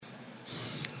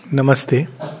Namaste.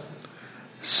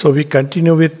 So we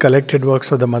continue with Collected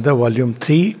Works of the Mother, Volume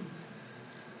 3.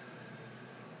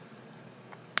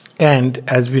 And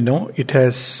as we know, it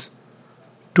has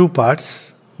two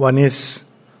parts. One is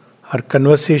her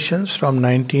conversations from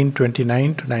 1929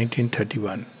 to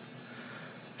 1931.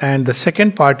 And the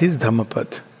second part is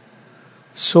Dhammapada.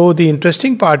 So the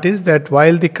interesting part is that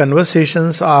while the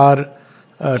conversations are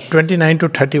 29 to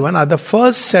 31 are the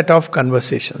first set of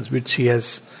conversations which she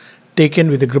has taken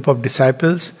with a group of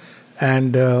disciples.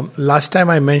 And last time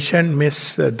I mentioned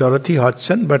Miss Dorothy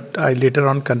Hodgson, but I later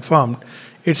on confirmed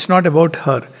it's not about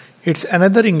her. It's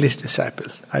another English disciple.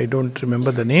 I don't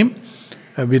remember the name,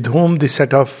 with whom this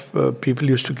set of people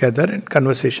used to gather and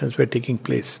conversations were taking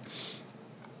place.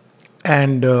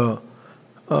 And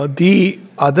the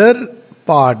other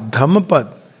part,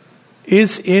 Dhammapada,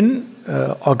 is in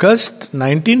August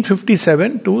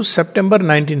 1957 to September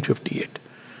 1958.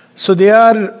 So they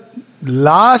are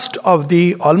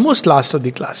almost last of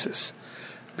the classes,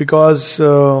 because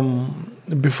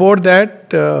before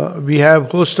that we have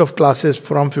host of classes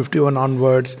from 51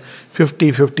 onwards,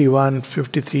 50, 51,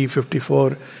 53,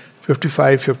 54,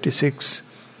 55, 56,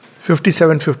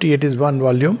 57, 58 is one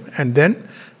volume, and then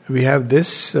we have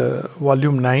this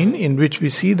volume 9 in which we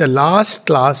see the last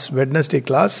class, Wednesday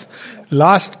class,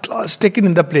 last class taken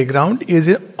in the playground is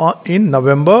in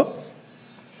November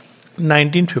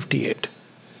 1958.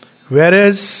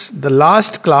 Whereas the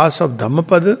last class of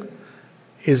Dhammapada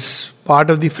is part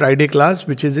of the Friday class,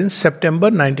 which is in September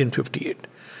 1958.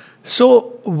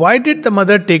 So, why did the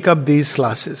mother take up these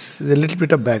classes? There's a little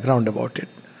bit of background about it.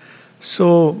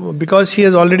 So, because she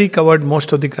has already covered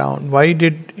most of the ground, why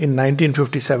did in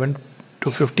 1957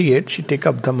 to 58 she take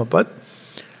up Dhammapada?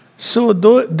 So,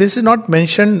 though this is not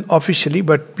mentioned officially,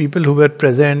 but people who were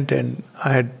present and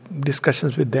I had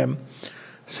discussions with them.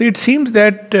 So it seems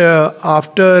that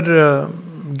after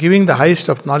giving the highest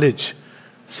of knowledge,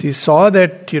 she saw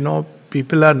that,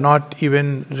 people are not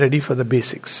even ready for the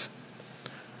basics.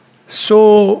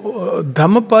 So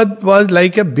Dhammapada was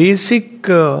like a basic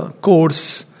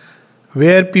course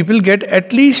where people get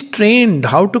at least trained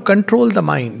how to control the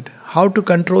mind, how to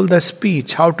control the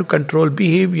speech, how to control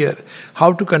behavior,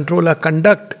 how to control a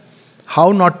conduct,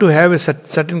 how not to have a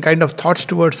certain kind of thoughts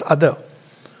towards other.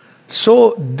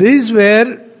 So these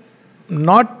were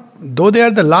not, though they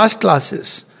are the last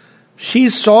classes, she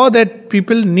saw that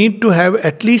people need to have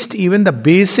at least even the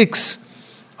basics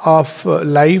of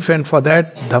life, and for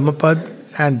that Dhammapada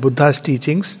and Buddha's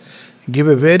teachings give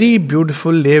a very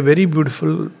beautiful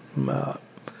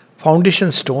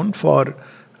foundation stone for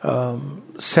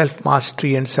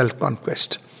self-mastery and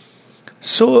self-conquest.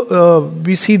 So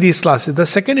we see these classes. The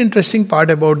second interesting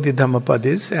part about the Dhammapada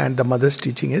is, and the mother's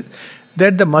teaching is,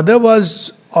 that the mother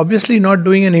was obviously not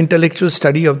doing an intellectual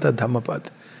study of the Dhammapada.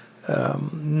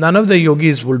 None of the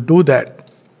yogis would do that.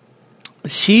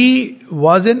 She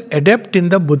was an adept in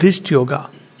the Buddhist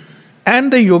yoga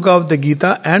and the yoga of the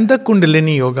Gita and the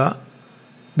Kundalini yoga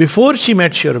before she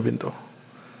met Sri Aurobindo.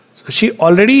 So she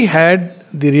already had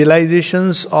the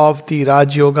realizations of the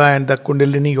Raj Yoga and the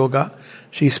Kundalini yoga.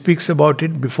 She speaks about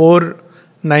it before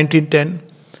 1910.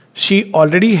 She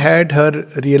already had her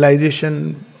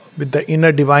realization with the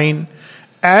inner divine,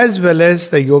 as well as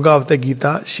the yoga of the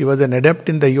Gita. She was an adept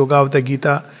in the yoga of the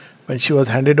Gita when she was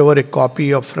handed over a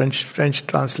copy of French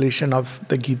translation of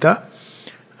the Gita.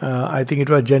 I think it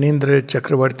was Janindra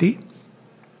Chakravarti,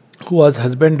 who was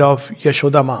husband of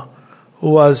Yashodama,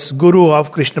 who was guru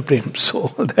of Krishna Prem.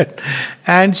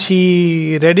 And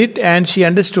she read it and she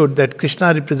understood that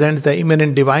Krishna represents the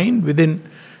immanent divine. Within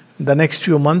the next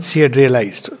few months, she had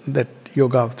realized that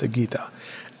yoga of the Gita.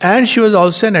 And she was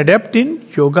also an adept in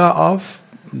yoga of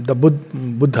the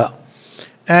Buddha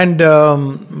and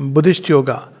Buddhist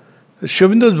yoga. Sri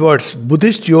Aurobindo's words,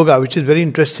 Buddhist yoga, which is very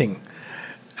interesting.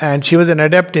 And she was an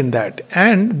adept in that.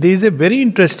 And there is a very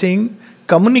interesting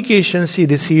communication she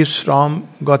receives from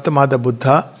Gautama the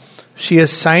Buddha. She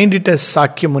has signed it as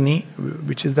Sakyamuni,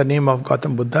 which is the name of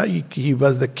Gautama Buddha. He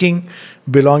was the king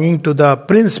belonging to the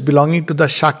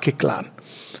Shakya clan.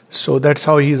 So that's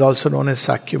how he is also known as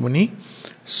Sakyamuni.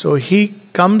 So he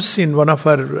comes in one of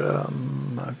her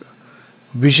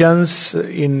visions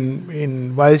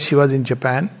in while she was in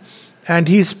Japan, and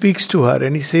he speaks to her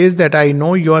and he says that I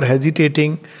know you are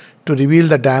hesitating to reveal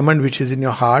the diamond which is in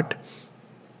your heart,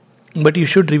 but you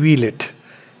should reveal it.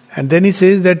 And then he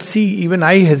says that, see, even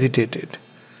I hesitated,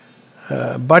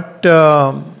 but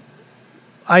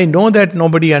I know that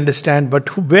nobody understands,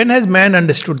 but when has man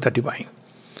understood the divine?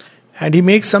 And he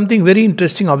makes something very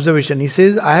interesting observation. He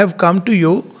says, I have come to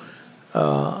you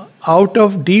out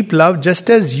of deep love, just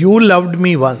as you loved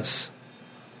me once.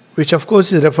 which of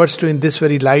course is refers to in this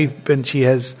very life when she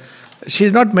has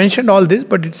not mentioned all this,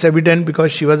 but it's evident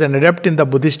because she was an adept in the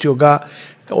Buddhist yoga.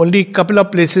 Only a couple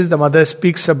of places the mother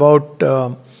speaks about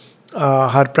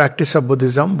her practice of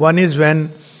Buddhism. One is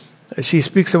when she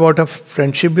speaks about her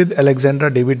friendship with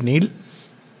Alexandra David Neal,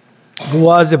 who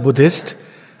was a Buddhist,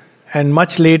 and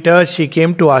much later she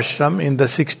came to ashram in the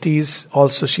 60s.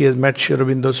 Also she has met Sri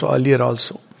Aurobindo so earlier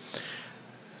also.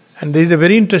 And there is a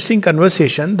very interesting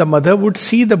conversation. The mother would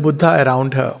see the Buddha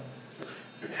around her,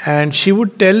 and she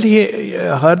would tell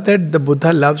her that the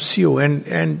Buddha loves you,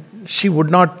 and she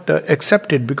would not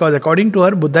accept it because according to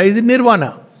her, Buddha is in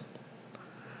nirvana.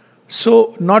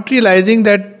 So not realizing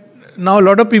that now a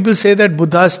lot of people say that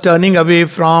Buddha's turning away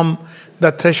from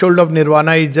the threshold of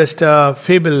nirvana is just a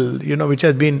fable, which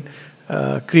has been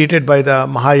created by the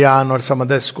Mahayana or some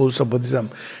other schools of Buddhism.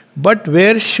 But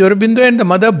where Sri Aurobindo and the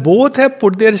mother both have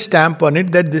put their stamp on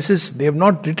it, that they have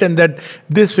not written that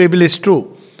this fable is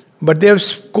true, but they have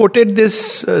quoted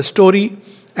this story,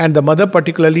 and the mother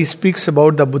particularly speaks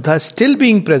about the Buddha still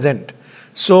being present.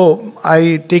 So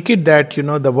I take it that,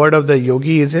 the word of the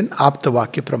yogi is in Apta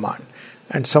Vakya Praman.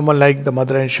 And someone like the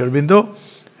mother and Sri Aurobindo,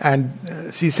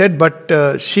 and she said,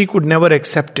 but she could never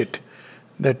accept it,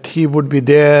 that he would be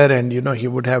there and, he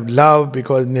would have love,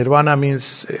 because nirvana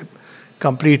means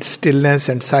complete stillness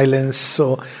and silence.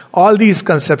 So all these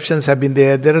conceptions have been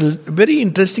there. There are very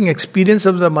interesting experience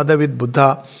of the mother with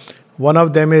Buddha. One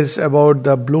of them is about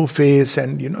the blue face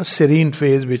and serene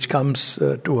face which comes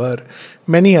to her.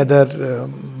 Many other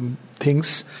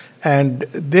things, and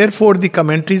therefore the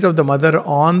commentaries of the mother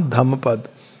on Dhammapada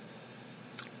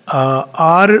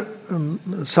are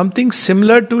something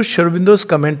similar to Sri Aurobindo's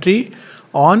commentary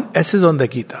on Essays on the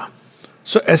Gita.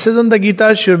 So Essays on the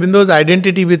Gita, Sri Aurobindo's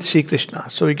identity with Sri Krishna.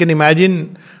 So we can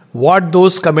imagine what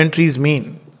those commentaries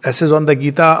mean. Essays on the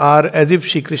Gita are as if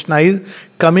Sri Krishna is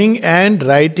coming and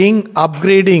writing,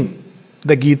 upgrading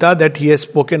the Gita that he has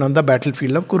spoken on the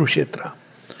battlefield of Kurukshetra.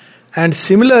 And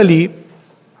similarly,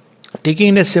 taking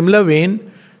in a similar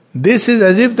vein, this is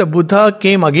as if the Buddha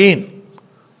came again,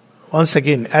 once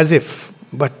again, as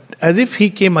if he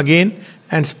came again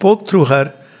and spoke through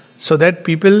her, so that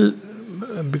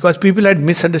because people had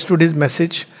misunderstood his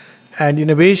message, and in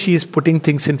a way she is putting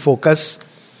things in focus.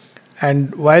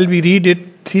 And while we read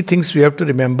it, three things we have to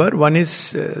remember. One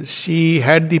is she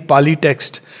had the Pali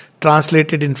text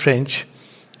translated in French,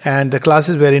 and the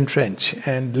classes were in French,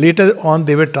 and later on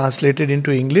they were translated into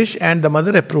English, and the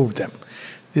mother approved them.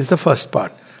 This is the first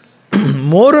part.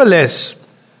 More or less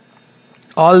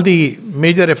all the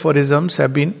major aphorisms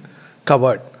have been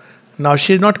covered. Now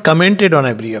she has not commented on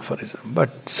every aphorism, but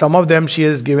some of them she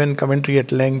has given commentary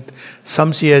at length.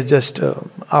 Some she has just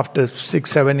after 6,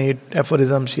 7, 8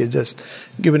 aphorisms she has just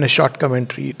given a short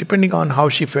commentary, depending on how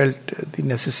she felt the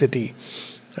necessity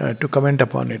to comment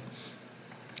upon it.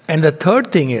 And the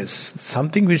third thing is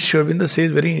something which Sri Aurobindo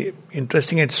says very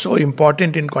interesting and so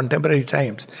important in contemporary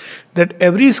times, that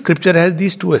every scripture has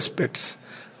these two aspects.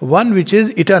 One which is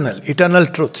eternal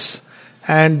truths,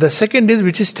 and the second is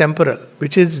which is temporal,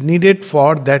 which is needed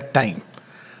for that time.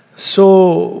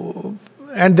 So,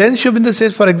 and then Sri Aurobindo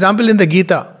says, for example, in the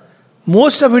Gita,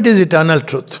 most of it is eternal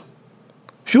truth.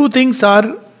 Few things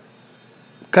are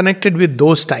connected with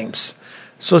those times.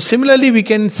 So similarly we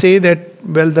can say that,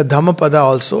 the Dhammapada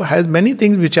also has many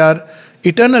things which are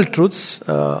eternal truths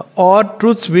or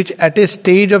truths which at a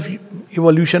stage of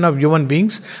evolution of human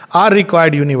beings are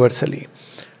required universally.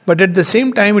 But at the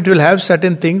same time it will have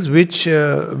certain things which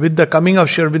with the coming of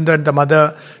Sri Aurobindo and the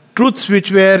mother, truths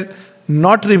which were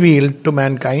not revealed to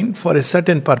mankind for a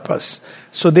certain purpose.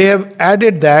 So they have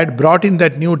added that, brought in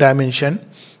that new dimension,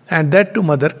 and that too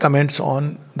mother comments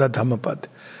on the Dhammapada.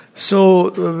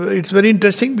 So it's very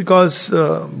interesting because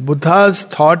Buddha's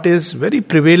thought is very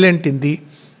prevalent in the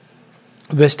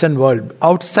Western world,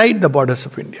 outside the borders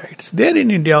of India. It's there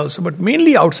in India also, but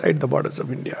mainly outside the borders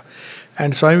of India.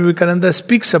 And Swami Vivekananda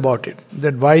speaks about it,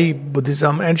 that why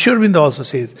Buddhism, and Sri Aurobindo also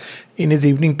says in his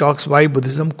evening talks, why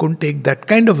Buddhism couldn't take that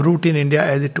kind of root in India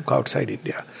as it took outside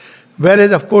India.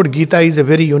 Whereas, of course, Gita is a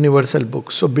very universal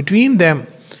book. So between them,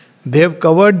 they have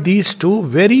covered these two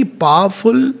very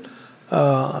powerful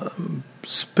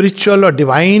spiritual or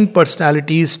divine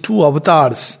personalities, two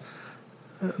avatars,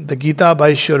 the Gita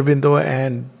by Sri Aurobindo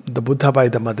and the Buddha by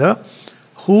the mother,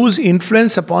 whose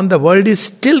influence upon the world is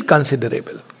still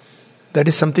considerable. That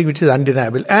is something which is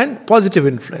undeniable, and positive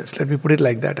influence, let me put it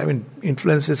like that. I mean,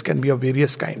 influences can be of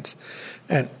various kinds.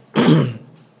 And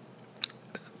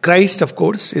Christ, of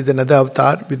course, is another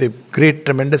avatar with a great,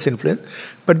 tremendous influence.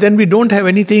 But then we don't have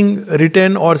anything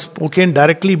written or spoken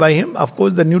directly by him. Of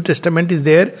course, the New Testament is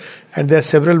there, And there are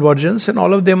several versions, and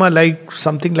all of them are like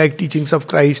something like teachings of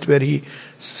Christ, where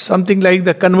something like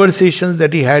the conversations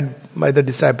that he had by the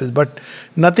disciples, but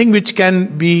nothing which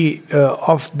can be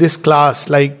of this class,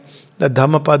 like the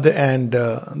Dhammapada and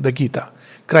the Gita.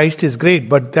 Christ is great,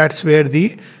 but that's where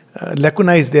the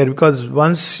lacuna is there, because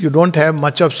once you don't have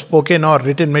much of spoken or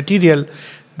written material,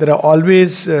 there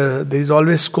is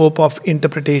always scope of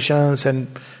interpretations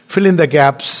and fill in the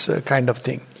gaps kind of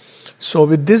thing. So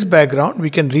with this background, we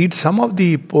can read some of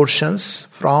the portions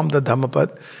from the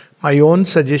Dhammapada. My own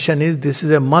suggestion is this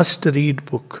is a must-read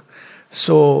book.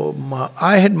 So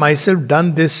I had myself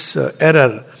done this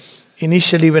error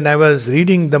initially when I was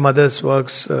reading the mother's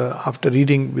works. After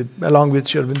reading along with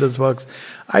Sri Aurobindo's works,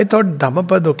 I thought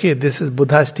Dhammapada, okay, this is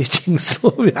Buddha's teaching,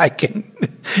 so I can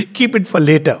keep it for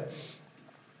later.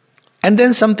 And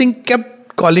then something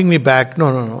kept calling me back.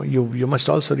 No, you must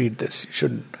also read this. You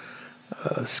shouldn't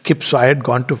skip. So I had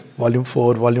gone to volume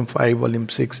 4, volume 5, volume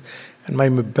 6. And my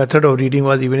method of reading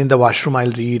was, even in the washroom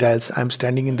I'll read. I'm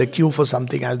standing in the queue for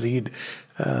something, I'll read.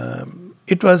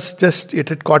 It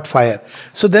had caught fire.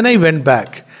 So then I went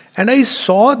back. And I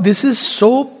saw this is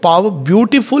so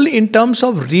beautiful in terms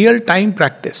of real-time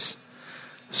practice.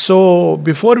 So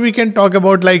before we can talk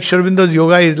about like Sri Aurobindo's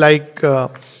yoga is like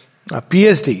a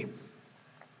PhD.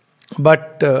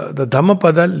 But the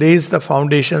Dhammapada lays the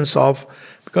foundations of,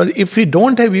 because if we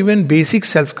don't have even basic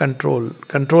self-control,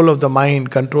 control of the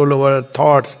mind, control over our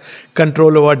thoughts,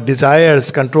 control over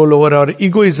desires, control over our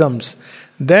egoisms,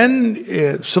 then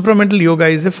supramental yoga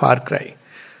is a far cry.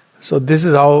 So this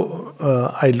is how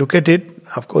I look at it.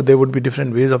 Of course, there would be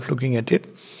different ways of looking at it.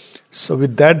 So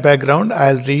with that background,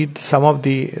 I'll read some of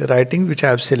the writings which I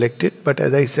have selected. But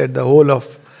as I said, the whole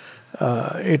of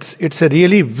it's a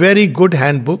really very good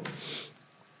handbook.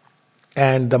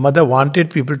 And the mother wanted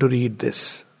people to read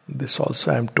this. This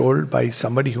also I am told by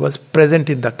somebody who was present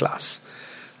in the class.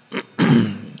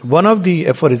 One of the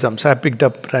aphorisms I picked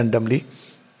up randomly.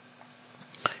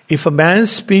 If a man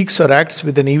speaks or acts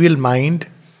with an evil mind,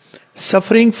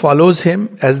 suffering follows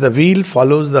him as the wheel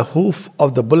follows the hoof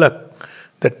of the bullock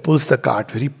that pulls the cart.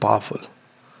 Very powerful.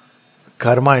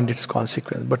 Karma and its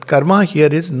consequence. But karma here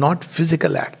is not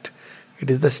physical act. It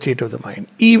is the state of the mind.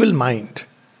 Evil mind.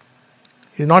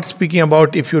 He's not speaking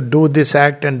about if you do this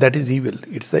act and that is evil.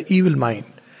 It's the evil mind.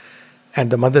 And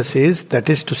the mother says, that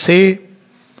is to say,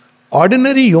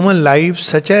 ordinary human life,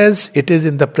 such as it is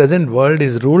in the present world,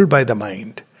 is ruled by the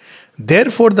mind.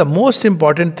 Therefore, the most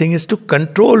important thing is to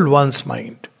control one's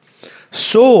mind.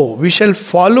 So, we shall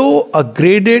follow a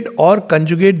graded or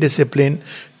conjugate discipline,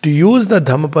 to use the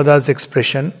Dhammapada's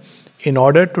expression, in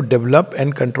order to develop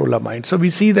and control our mind. So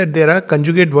we see that there are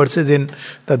conjugate verses in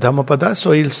the Dhammapada.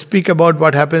 So he'll speak about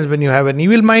what happens when you have an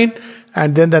evil mind,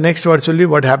 and then the next verse will be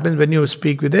what happens when you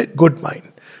speak with a good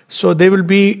mind. So they will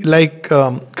be like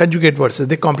conjugate verses.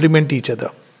 They complement each other.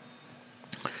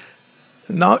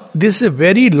 Now this is a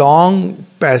very long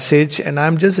passage, and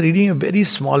I'm just reading a very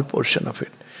small portion of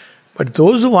it. But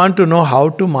those who want to know how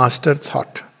to master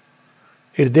thought,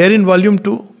 it's there in volume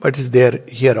 2, but it's there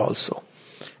here also.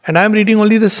 And I am reading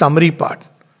only the summary part.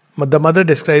 The mother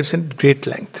describes in great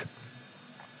length.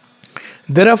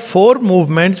 There are 4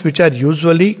 movements which are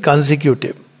usually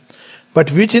consecutive,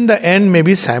 but which in the end may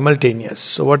be simultaneous.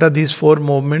 So what are these 4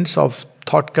 movements of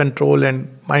thought control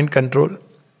and mind control?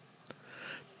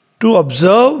 To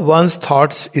observe one's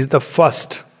thoughts is the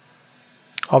first.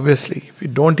 Obviously, if we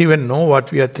don't even know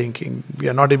what we are thinking, we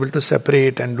are not able to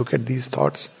separate and look at these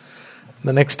thoughts,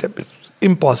 the next step is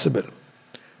impossible.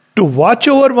 To watch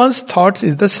over one's thoughts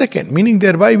is the second, meaning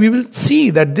thereby we will see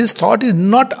that this thought is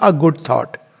not a good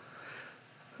thought.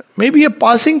 Maybe a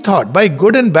passing thought. By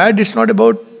good and bad, it's not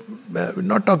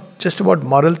just about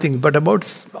moral things, but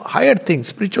about higher things,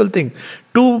 spiritual things.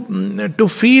 To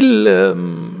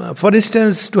feel, for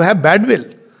instance, to have bad will.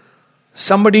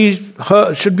 Somebody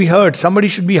should be hurt, somebody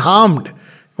should be harmed. You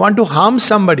want to harm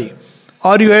somebody.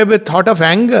 Or you have a thought of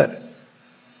anger.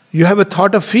 You have a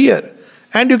thought of fear.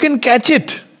 And you can catch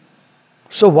it.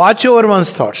 So watch over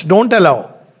one's thoughts. Don't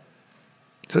allow.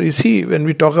 So you see, when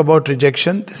we talk about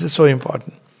rejection, this is so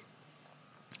important.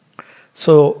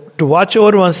 So to watch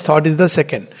over one's thought is the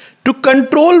second. To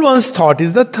control one's thought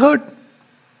is the third.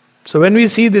 So when we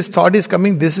see this thought is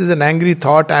coming, this is an angry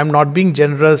thought, I am not being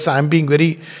generous, I am being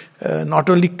very, not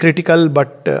only critical,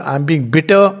 but I am being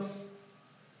bitter,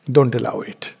 don't allow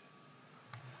it.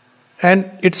 And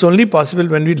it's only possible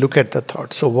when we look at the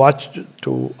thoughts. So watch,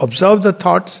 to observe the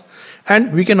thoughts.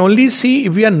 And we can only see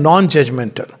if we are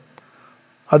non-judgmental.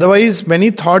 Otherwise,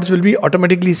 many thoughts will be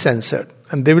automatically censored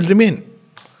and they will remain.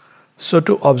 So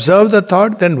to observe the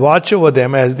thought, then watch over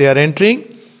them as they are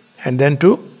entering, and then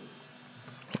to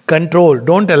Control.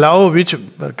 Don't allow which.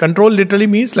 Control literally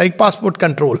means like passport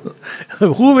control.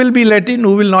 Who will be let in,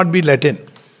 who will not be let in,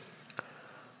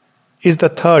 is the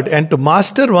third. And to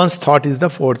master one's thought is the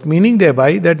fourth. Meaning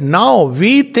thereby that now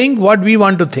we think what we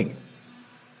want to think.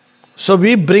 So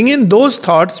we bring in those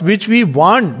thoughts which we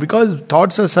want, because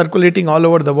thoughts are circulating all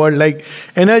over the world, like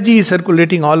energy is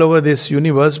circulating all over this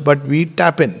universe, but we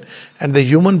tap in. And the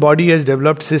human body has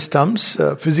developed systems,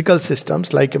 physical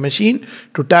systems like a machine,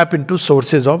 to tap into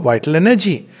sources of vital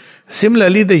energy.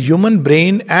 Similarly, the human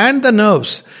brain and the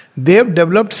nerves, they have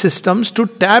developed systems to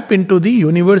tap into the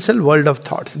universal world of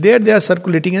thoughts. There they are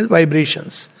circulating as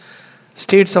vibrations,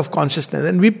 states of consciousness,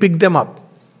 and we pick them up.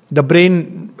 The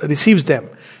brain receives them.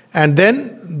 And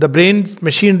then the brain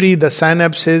machinery, the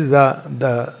synapses,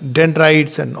 the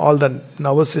dendrites and all the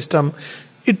nervous system,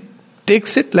 it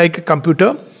takes it like a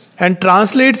computer and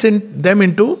translates them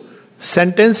into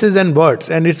sentences and words.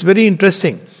 And it's very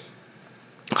interesting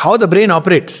how the brain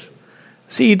operates.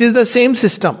 See, it is the same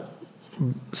system,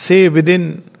 say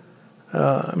within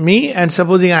me, and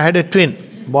supposing I had a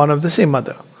twin born of the same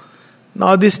mother.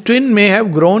 Now this twin may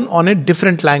have grown on a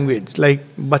different language, like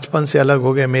bachpan se alag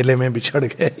ho gaye, mele mein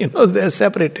bichhad gaye, they are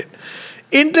separated.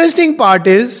 Interesting part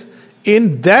is,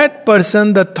 in that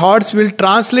person the thoughts will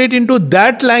translate into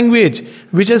that language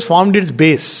which has formed its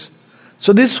base.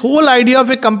 So this whole idea of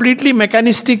a completely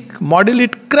mechanistic model,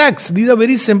 it cracks. These are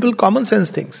very simple common sense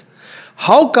things.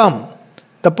 How come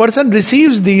the person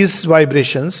receives these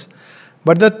vibrations,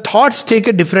 but the thoughts take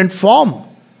a different form?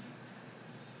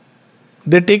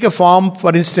 They take a form,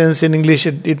 for instance, in English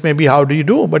it may be how do you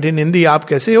do, but in Hindi aap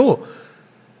kaise ho?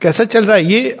 Kaisa chal raha hai?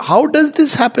 Ye, how does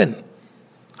this happen?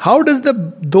 How does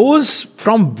those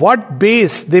from what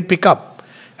base they pick up?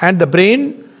 And the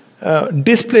brain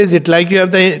displays it like you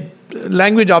have the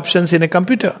language options in a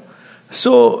computer.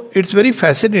 So it's very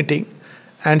fascinating.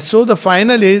 And so the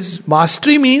final is,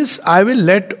 mastery means I will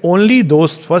let only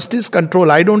those, first is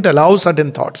control, I don't allow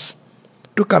certain thoughts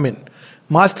to come in.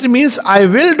 Mastery means I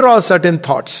will draw certain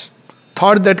thoughts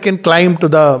that can climb to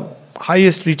the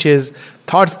highest reaches,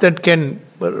 thoughts that can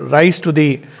rise to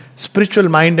the spiritual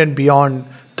mind and beyond,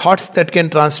 thoughts that can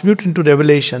transmute into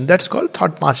revelation. That's called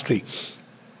thought mastery.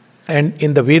 And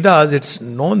in the Vedas, it's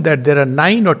known that there are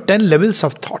 9 or 10 levels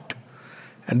of thought.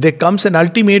 And there comes an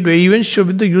ultimate way, even Sri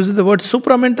Aurobindo uses the word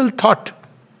supramental thought.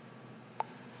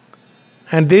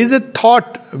 And there is a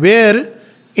thought where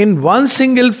in one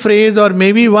single phrase or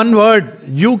maybe one word,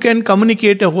 you can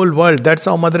communicate a whole world. That's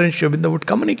how Mother and Sri Aurobindo would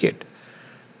communicate.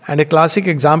 And a classic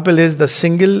example is the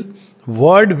single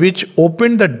word which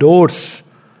opened the doors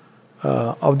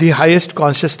of the highest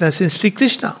consciousness in Sri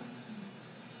Krishna.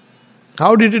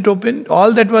 How did it open?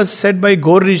 All that was said by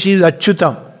Gaur Rishi is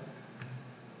Achyutam,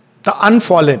 the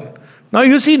unfallen. Now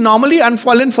you see, normally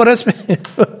unfallen for us,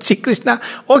 Sri Krishna,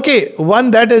 okay,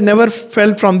 one that has never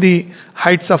fell from the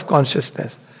heights of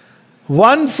consciousness.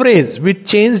 One phrase which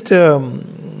changed,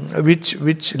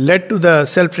 which led to the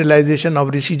self-realization of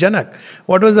Rishi Janak.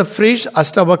 What was the phrase?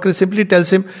 Astavakra simply tells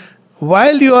him,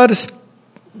 while you are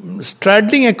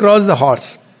straddling across the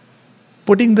horse,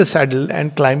 putting the saddle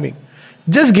and climbing,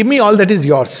 just give me all that is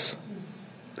yours.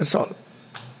 That's all.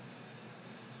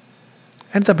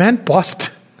 And the man paused.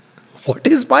 What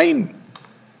is mine?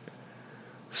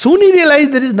 Soon he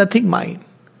realized there is nothing mine.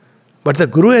 But the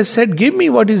Guru has said, give me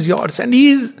what is yours. And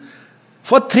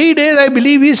for 3 days I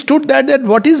believe he stood that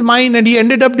what is mine, and he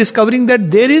ended up discovering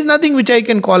that there is nothing which I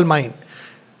can call mine.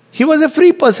 He was a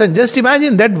free person. Just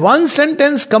imagine that one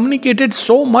sentence communicated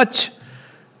so much.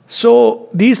 So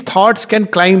these thoughts can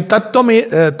climb.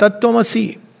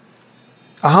 Tattvamasi,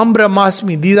 Aham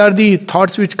Brahmasmi. These are the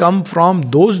thoughts which come from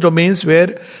those domains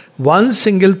where one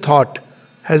single thought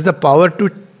has the power to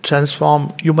transform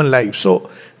human life. So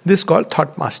this is called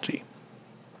thought mastery.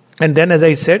 And then, as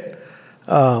I said,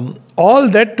 all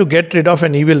that to get rid of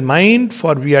an evil mind,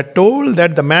 for we are told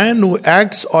that the man who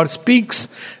acts or speaks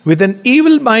with an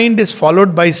evil mind is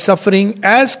followed by suffering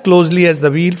as closely as the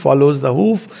wheel follows the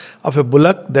hoof of a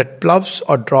bullock that ploughs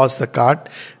or draws the cart.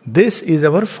 This is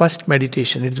our first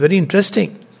meditation. It's very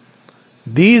interesting.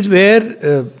 These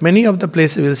were many of the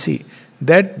places we'll see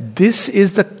that this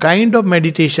is the kind of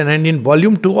meditation, and in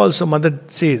volume 2 also Mother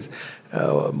says,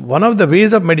 one of the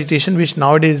ways of meditation which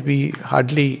nowadays we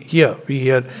hardly hear. We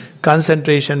hear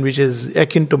concentration, which is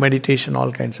akin to meditation,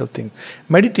 all kinds of things.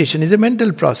 Meditation is a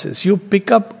mental process. You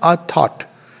pick up a thought.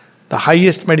 The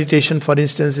highest meditation, for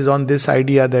instance, is on this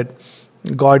idea that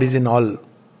God is in all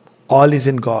is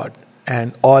in God,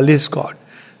 and all is God.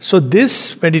 So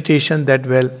this meditation that,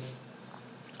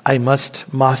 I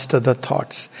must master the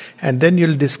thoughts. And then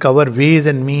you'll discover ways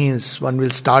and means. One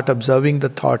will start observing the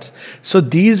thoughts. So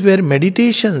these were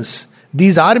meditations.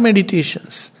 These are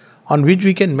meditations on which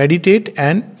we can meditate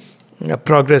and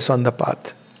progress on the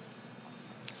path.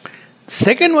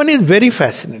 Second one is very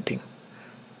fascinating.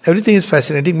 Everything is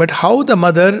fascinating, but how the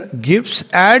mother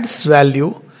adds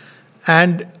value.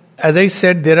 And as I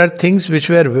said, there are things which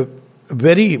were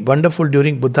very wonderful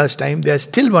during Buddha's time. They are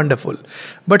still wonderful.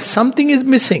 But something is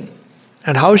missing.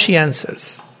 And how she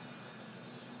answers.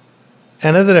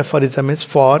 Another aphorism is,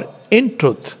 for in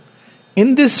truth,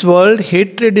 in this world,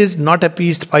 hatred is not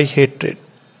appeased by hatred.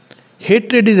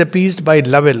 Hatred is appeased by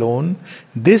love alone.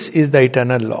 This is the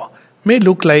eternal law. May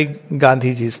look like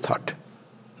Gandhiji's thought.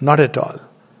 Not at all.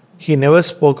 He never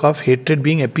spoke of hatred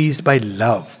being appeased by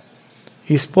love.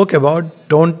 He spoke about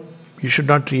you should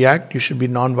not react, you should be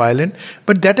non-violent.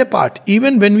 But that apart,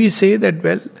 even when we say that,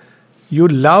 well, you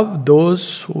love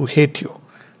those who hate you.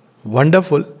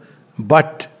 Wonderful.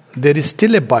 But there is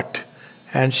still a but.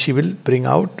 And she will bring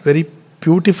out very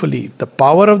beautifully the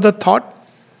power of the thought,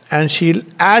 and she'll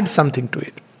add something to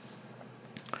it.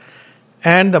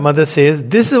 And the mother says,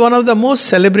 this is one of the most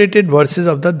celebrated verses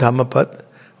of the Dhammapada,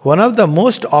 one of the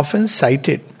most often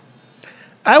cited.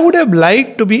 I would have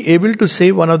liked to be able to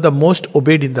say one of the most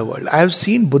obeyed in the world. I have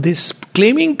seen Buddhists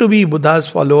claiming to be Buddha's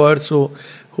followers who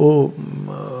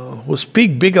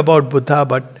speak big about Buddha,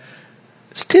 but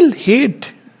still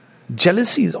hate,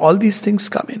 jealousies, all these things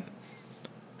come in.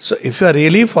 So if you are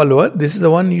really a follower, this is the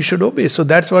one you should obey. So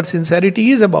that's what sincerity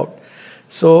is about.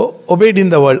 So obeyed in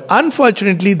the world.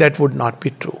 Unfortunately, that would not be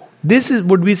true.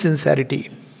 Would be sincerity.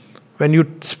 When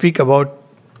you speak about,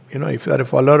 if you are a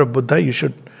follower of Buddha, you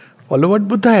should follow what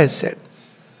Buddha has said.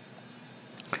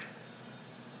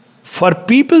 For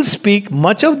people speak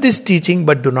much of this teaching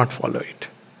but do not follow it.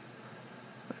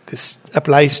 This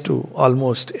applies to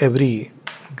almost every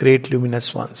great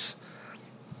luminous ones.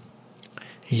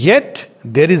 Yet,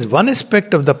 there is one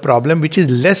aspect of the problem which is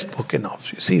less spoken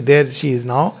of. You see, there she is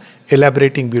now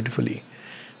elaborating beautifully.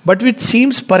 But which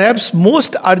seems perhaps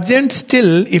most urgent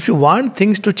still if you want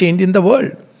things to change in the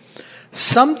world.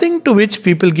 Something to which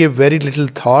people give very little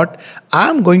thought. I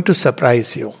am going to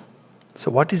surprise you.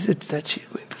 So what is it that she is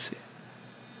going to say?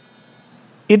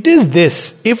 It is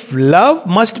this: if love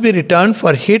must be returned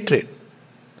for hatred,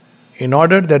 in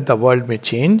order that the world may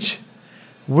change,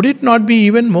 would it not be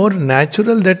even more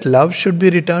natural that love should be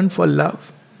returned for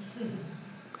love?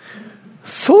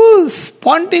 So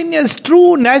spontaneous,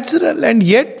 true, natural, and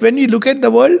yet when you look at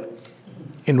the world,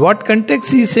 in what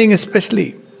context he is saying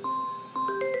especially?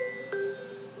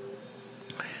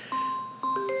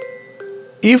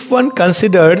 If one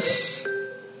considers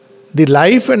the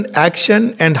life and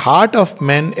action and heart of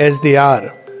men as they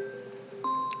are,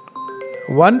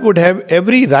 one would have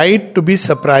every right to be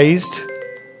surprised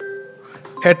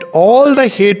at all the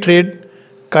hatred,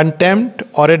 contempt,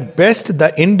 or at best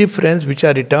the indifference which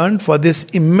are returned for this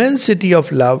immensity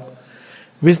of love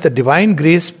which the divine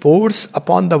grace pours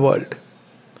upon the world.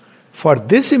 For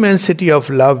this immensity of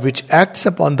love which acts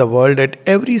upon the world at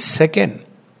every second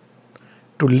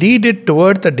to lead it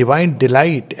toward the divine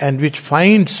delight, and which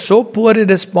finds so poor a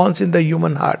response in the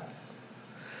human heart.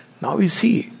 Now we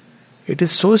see, it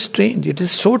is so strange, it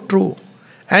is so true.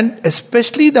 And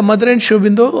especially the mother and Sri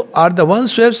Aurobindo are the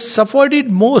ones who have suffered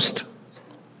it most.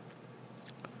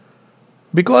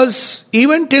 Because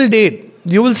even till date,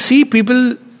 you will see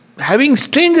people having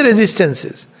strange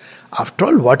resistances. After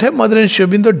all, what have Mother and Sri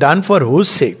Aurobindo done for whose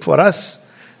sake? For us.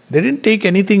 They didn't take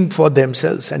anything for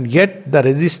themselves, and yet the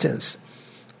resistance.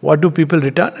 What do people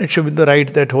return? And Sri Aurobindo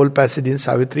writes that whole passage in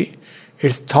Savitri.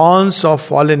 Its thorns of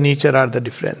fallen nature are the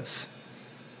difference.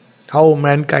 How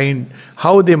mankind,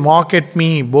 how they mock at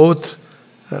me, both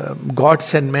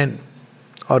gods and men,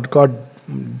 or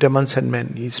demons and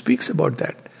men. He speaks about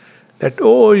that. That,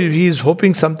 he is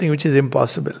hoping something which is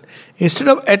impossible. Instead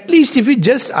of, at least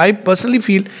I personally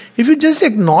feel, if you just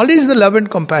acknowledge the love and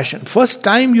compassion, first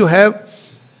time you have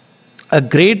a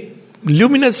great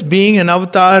luminous being, an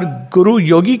avatar, guru,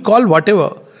 yogi, call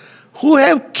whatever, who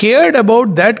have cared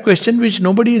about that question which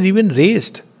nobody has even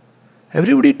raised.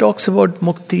 Everybody talks about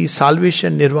mukti,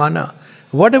 salvation, nirvana.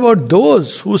 What about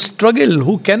those who struggle,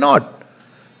 who cannot?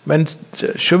 When Sri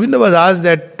Aurobindo was asked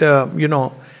that,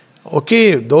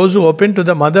 okay, those who open to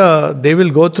the mother, they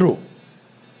will go through.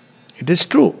 It is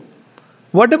true.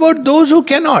 What about those who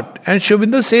cannot? And Sri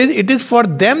Aurobindo says, it is for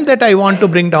them that I want to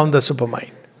bring down the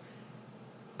supermind.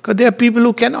 Because there are people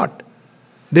who cannot.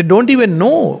 They don't even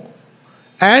know.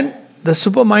 And the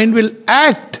supermind will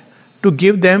act to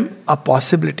give them a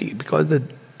possibility, because the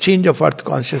change of earth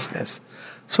consciousness.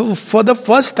 So for the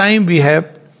first time we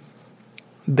have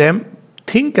them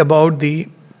think about the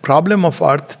problem of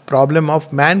earth, problem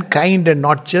of mankind and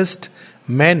not just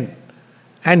men.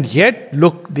 And yet,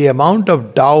 look, the amount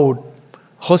of doubt,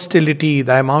 hostility,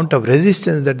 the amount of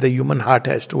resistance that the human heart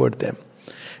has toward them.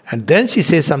 And then she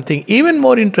says something even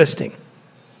more interesting.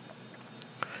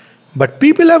 But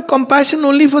people have compassion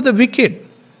only for the wicked,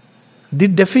 the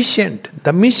deficient,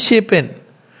 the misshapen,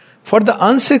 for the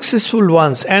unsuccessful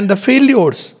ones and the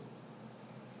failures.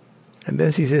 And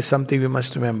then she says something we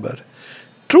must remember.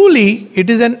 Truly, it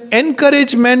is an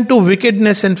encouragement to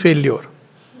wickedness and failure.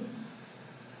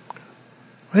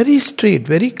 Very straight,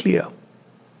 very clear.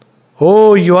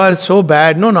 Oh, you are so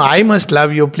bad. No, I must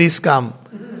love you. Please come.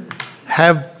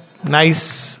 Have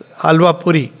nice halwa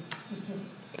puri.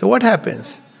 So what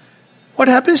happens? What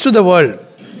happens to the world?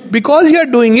 Because you are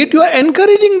doing it, you are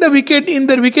encouraging the wicked in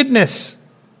their wickedness.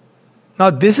 Now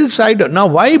this is side. Now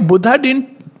why Buddha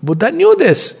knew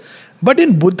this. But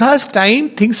in Buddha's time,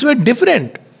 things were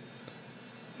different.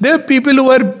 There were people who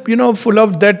were, full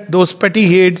of those petty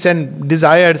hates and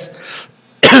desires.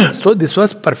 So this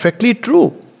was perfectly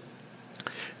true.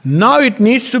 Now it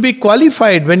needs to be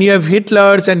qualified. When you have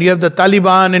Hitlers and you have the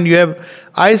Taliban and you have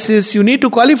ISIS, you need to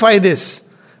qualify this.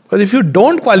 Because if you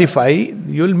don't qualify,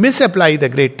 you will misapply the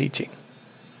great teaching.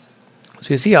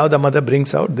 So you see how the mother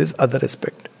brings out this other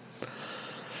aspect.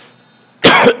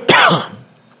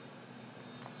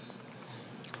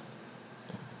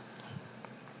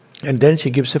 And then she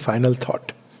gives a final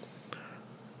thought.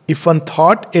 If one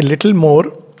thought a little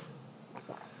more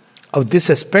of this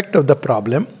aspect of the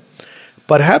problem,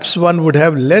 perhaps one would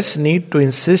have less need to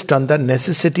insist on the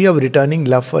necessity of returning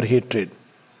love for hatred.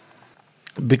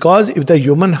 Because if the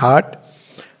human heart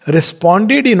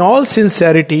responded in all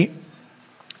sincerity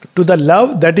to the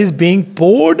love that is being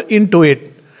poured into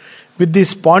it, with the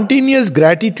spontaneous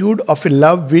gratitude of a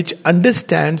love which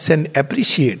understands and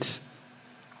appreciates,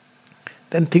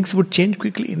 then things would change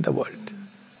quickly in the world.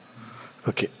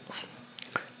 Okay.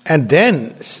 And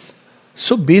then,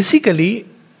 so basically,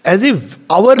 as if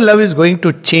our love is going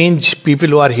to change people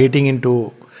who are hating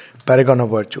into paragon of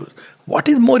virtues. What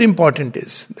is more important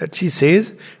is that she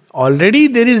says, already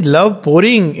there is love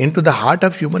pouring into the heart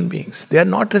of human beings. They are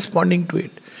not responding to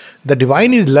it. The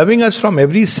divine is loving us from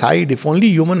every side. If only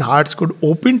human hearts could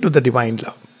open to the divine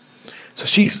love. So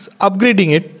she's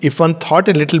upgrading it. If one thought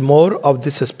a little more of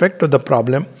this aspect of the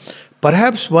problem,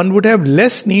 perhaps one would have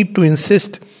less need to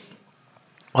insist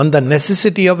on the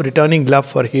necessity of returning love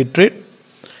for hatred,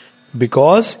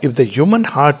 because if the human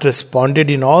heart responded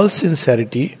in all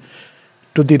sincerity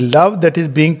to the love that is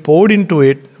being poured into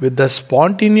it with the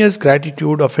spontaneous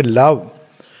gratitude of a love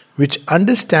which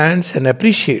understands and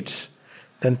appreciates,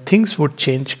 then things would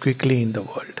change quickly in the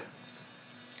world.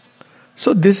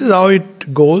 So this is how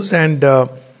it goes, and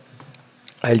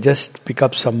I'll just pick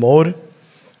up some more.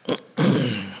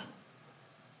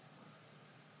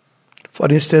 For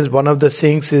instance, one of the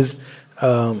sayings is,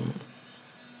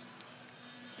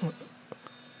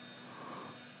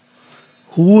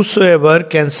 whosoever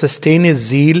can sustain his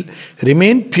zeal,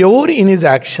 remain pure in his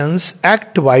actions,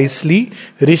 act wisely,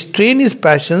 restrain his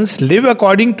passions, live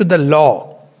according to the law,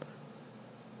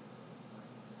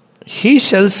 he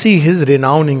shall see his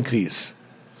renown increase.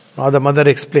 Now the mother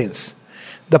explains,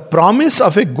 the promise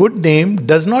of a good name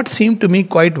does not seem to me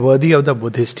quite worthy of the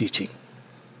Buddhist teaching.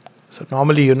 So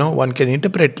normally, one can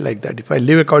interpret like that. If I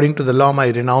live according to the law, my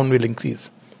renown will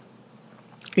increase.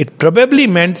 It probably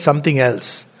meant something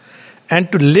else.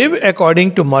 And to live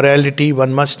according to morality,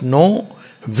 one must know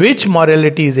which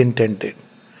morality is intended.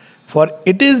 For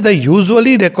it is the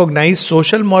usually recognized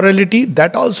social morality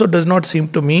that also does not seem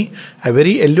to me a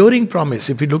very alluring promise.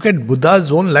 If you look at Buddha's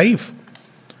own life,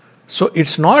 so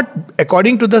it's not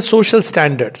according to the social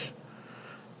standards.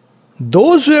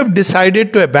 Those who have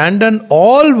decided to abandon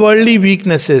all worldly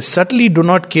weaknesses certainly do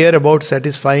not care about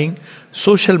satisfying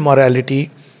social morality,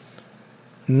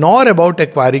 nor about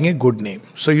acquiring a good name.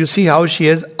 So you see how she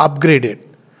has upgraded.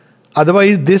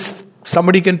 Otherwise, this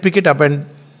somebody can pick it up and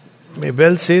may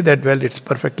well say that, well, it's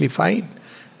perfectly fine.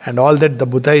 And all that the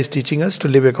Buddha is teaching us to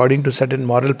live according to certain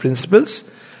moral principles,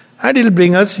 and it'll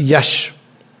bring us yash.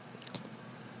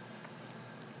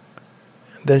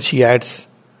 Then she adds,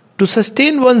 to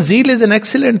sustain one's zeal is an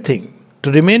excellent thing.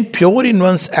 To remain pure in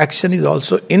one's action is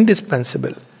also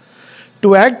indispensable.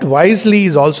 To act wisely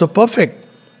is also perfect.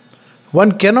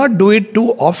 One cannot do it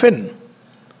too often.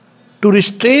 To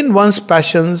restrain one's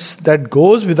passions, that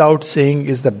goes without saying,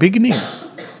 is the beginning.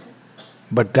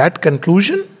 But that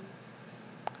conclusion?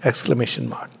 Exclamation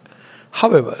mark.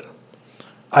 However,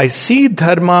 I see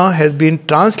dharma has been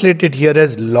translated here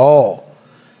as law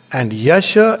and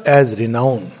yasha as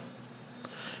renown.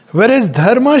 Whereas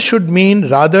dharma should mean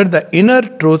rather the inner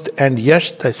truth and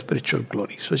yash the spiritual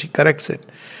glory. So she corrects it.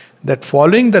 That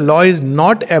following the law is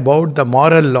not about the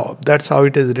moral law. That's how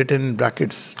it is written in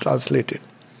brackets, translated.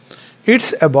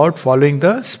 It's about following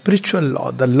the spiritual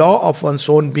law, the law of one's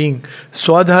own being,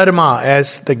 swadharma,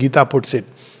 as the Gita puts it.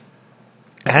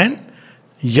 And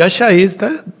yasha is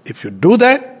if you do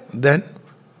that, then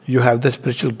you have the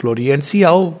spiritual glory. And see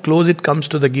how close it comes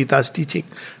to the Gita's teaching.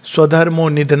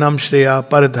 Swadharmo nidhanam shreya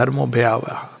paradharmo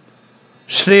bhayavaha.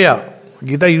 Shreya.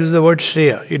 Gita uses the word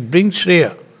shreya. It brings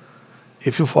shreya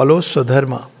if you follow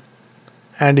swadharma.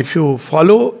 And if you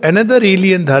follow another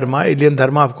alien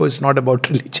dharma of course is not about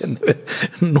religion.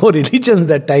 No religions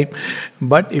that time.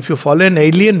 But if you follow an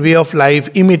alien way of life,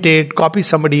 imitate, copy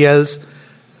somebody else,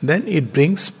 then it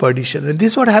brings perdition. And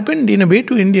this is what happened in a way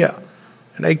to India.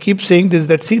 And I keep saying this,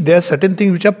 that see, there are certain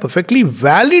things which are perfectly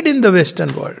valid in the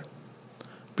Western world.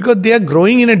 Because they are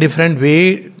growing in a different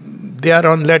way. They are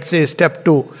on, let's say, step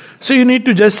 2. So you need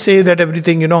to just say that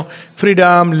everything,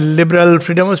 freedom, liberal,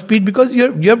 freedom of speech, because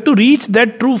you have to reach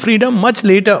that true freedom much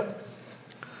later.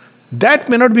 That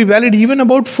may not be valid even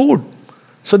about food.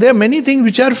 So there are many things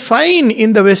which are fine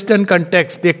in the Western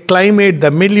context, the climate,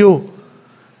 the milieu.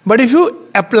 But if you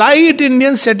apply it in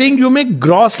Indian setting, you may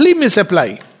grossly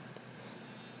misapply.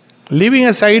 Leaving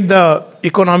aside the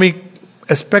economic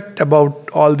aspect about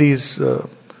all these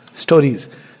stories.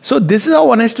 So this is how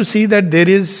one has to see that there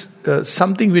is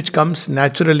something which comes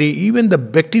naturally. Even the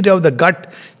bacteria of the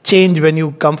gut change when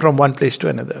you come from one place to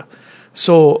another.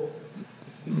 So,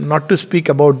 not to speak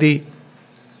about the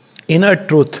inner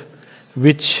truth,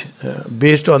 which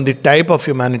based on the type of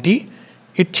humanity,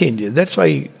 it changes. That's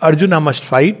why Arjuna must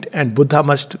fight and Buddha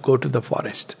must go to the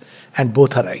forest. And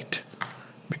both are right.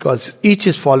 Because each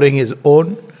is following his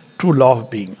own true law of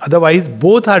being. Otherwise,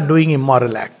 both are doing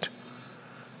immoral act.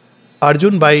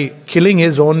 Arjun by killing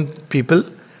his own people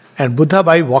and Buddha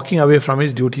by walking away from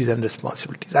his duties and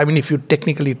responsibilities. I mean, if you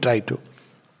technically try to.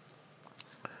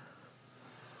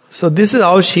 So this is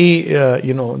how she,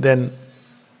 then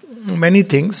many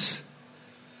things.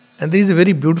 And there is a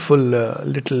very beautiful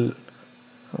little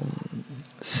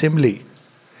simile.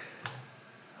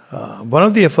 One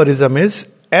of the aphorism is,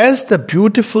 as the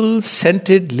beautiful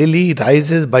scented lily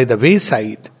rises by the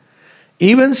wayside,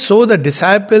 even so the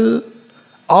disciple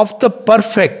of the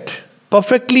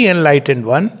perfectly enlightened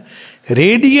one,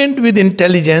 radiant with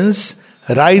intelligence,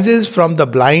 rises from the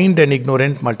blind and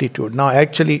ignorant multitude. Now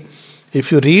actually,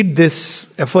 if you read this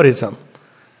aphorism,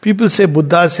 people say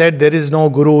Buddha said there is no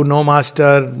guru, no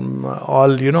master,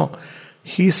 all,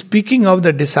 He's speaking of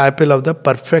the disciple of the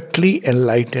perfectly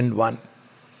enlightened one.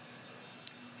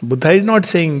 Buddha is not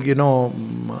saying,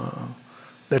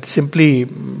 that simply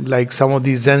like some of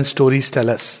these Zen stories tell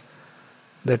us,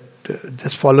 that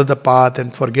just follow the path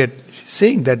and forget. She's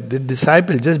saying that the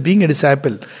disciple, just being a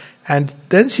disciple. And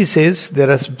then she says there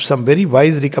are some very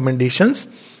wise recommendations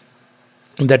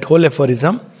in that whole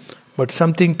aphorism. But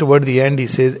something toward the end he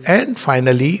says, and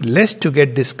finally, lest you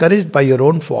get discouraged by your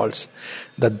own faults,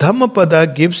 the Dhammapada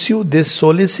gives you this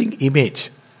solacing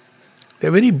image. They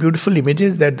are very beautiful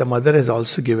images that the mother has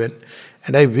also given.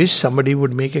 And I wish somebody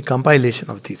would make a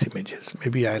compilation of these images.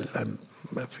 Maybe I'm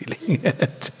feeling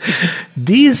it.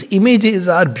 These images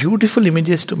are beautiful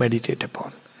images to meditate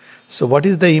upon. So what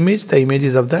is the image? The image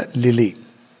is of the lily.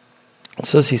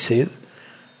 So she says,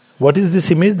 what is this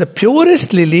image? The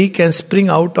purest lily can spring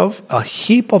out of a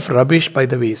heap of rubbish by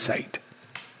the wayside.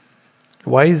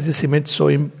 Why is this image so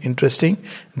interesting?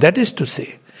 That is to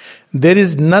say, there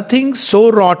is nothing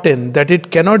so rotten that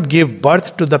it cannot give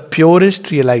birth to the purest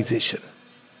realization.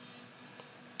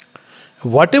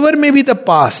 Whatever may be the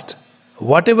past,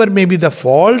 whatever may be the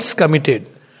faults committed,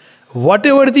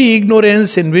 whatever the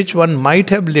ignorance in which one might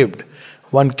have lived,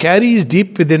 one carries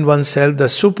deep within oneself the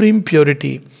supreme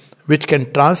purity which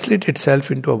can translate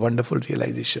itself into a wonderful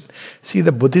realization. See,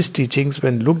 the Buddhist teachings,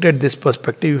 when looked at this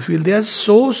perspective, you feel they are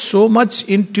so much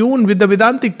in tune with the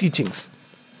Vedantic teachings.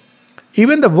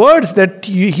 Even the words that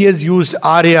he has used,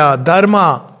 Arya,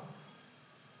 Dharma.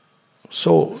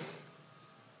 So,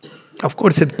 of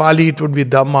course in Pali it would be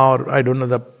Dhamma, or I don't know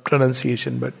the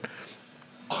pronunciation, but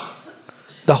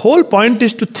the whole point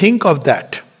is to think of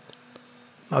that.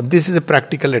 Now this is a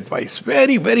practical advice.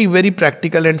 Very, very, very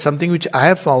practical, and something which I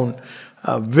have found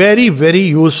very, very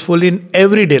useful in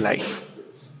everyday life.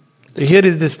 Here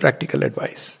is this practical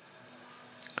advice.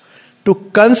 To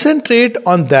concentrate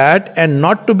on that and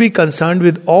not to be concerned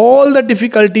with all the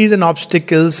difficulties and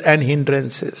obstacles and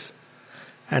hindrances.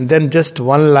 And then just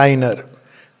one liner.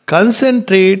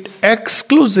 Concentrate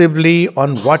exclusively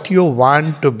on what you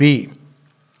want to be.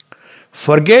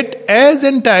 Forget as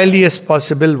entirely as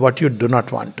possible what you do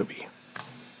not want to be.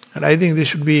 And I think this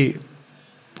should be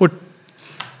put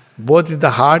both in the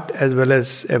heart as well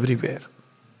as everywhere.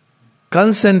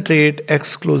 Concentrate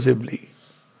exclusively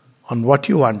on what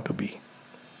you want to be.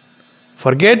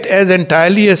 Forget as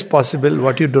entirely as possible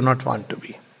what you do not want to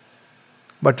be.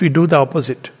 But we do the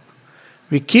opposite.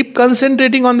 We keep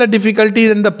concentrating on the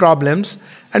difficulties and the problems,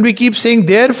 and we keep saying,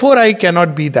 therefore I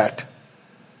cannot be that.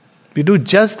 We do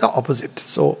just the opposite.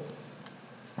 So,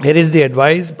 here is the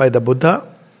advice by the Buddha,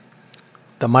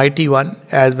 the mighty one,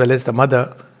 as well as the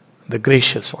mother, the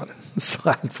gracious one. So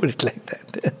I'll put it like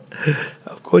that.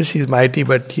 Of course she is mighty,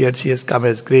 but here she has come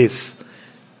as grace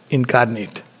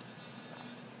incarnate.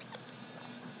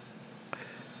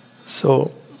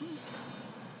 So,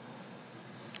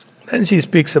 then she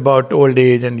speaks about old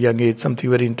age and young age, something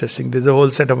very interesting. There's a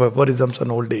whole set of aphorisms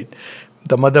on old age.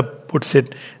 The mother puts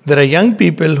it, there are young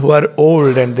people who are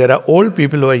old and there are old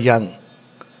people who are young.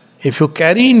 If you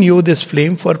carry in you this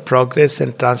flame for progress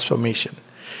and transformation,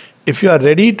 if you are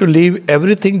ready to leave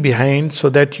everything behind so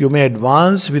that you may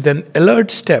advance with an alert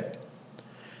step,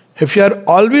 if you are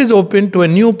always open to a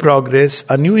new progress,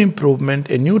 a new improvement,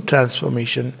 a new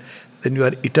transformation, then you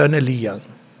are eternally young.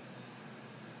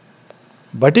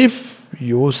 But if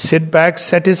you sit back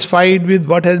satisfied with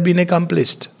what has been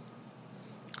accomplished,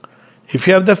 if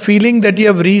you have the feeling that you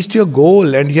have reached your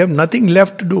goal and you have nothing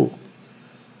left to do,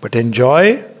 but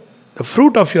enjoy the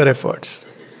fruit of your efforts,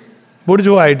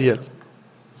 bourgeois ideal,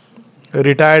 a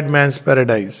retired man's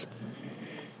paradise,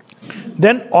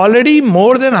 then already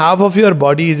more than half of your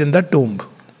body is in the tomb.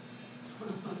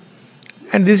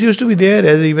 And this used to be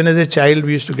there, even as a child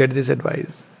we used to get this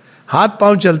advice. Haath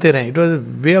paun chalte rahe. It was a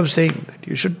way of saying that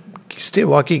you should stay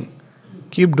walking,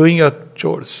 keep doing your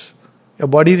chores. Your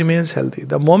body remains healthy.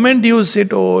 The moment you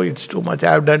sit, oh, it's too much,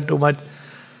 I have done too much.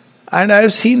 And I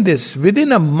have seen this.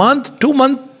 Within a month, 2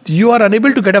 months, you are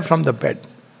unable to get up from the bed.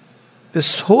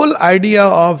 This whole idea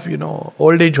of,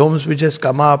 old age homes which has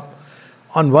come up,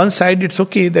 on one side it's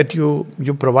okay that you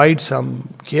provide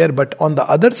some care, but on the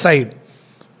other side,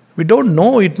 we don't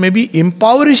know, it may be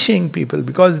impoverishing people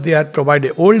because they are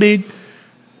provided old age.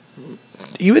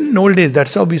 Even in old age,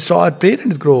 that's how we saw our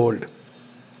parents grow old.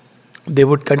 They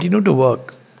would continue to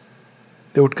work.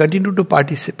 They would continue to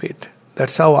participate.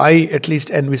 That's how I at least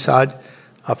envisage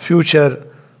a future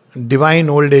divine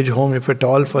old age home, if at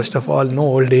all. First of all, no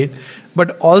old age.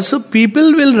 But also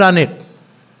people will run it.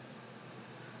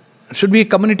 It should be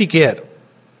community care.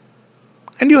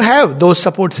 And you have those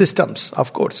support systems,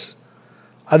 of course.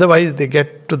 Otherwise, they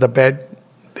get to the bed,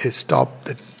 they stop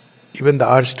even the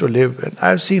urge to live. And I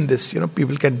have seen this,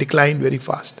 people can decline very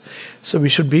fast. So we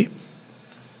should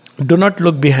do not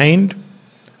look behind,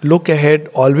 look ahead,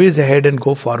 always ahead, and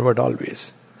go forward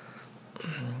always.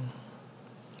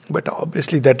 But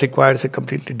obviously that requires a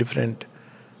completely different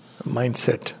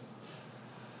mindset.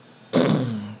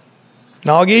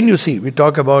 Now again you see, we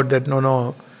talk about that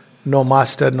no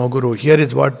master, no guru. Here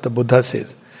is what the Buddha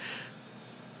says.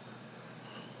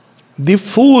 The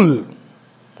fool,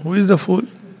 who is the fool?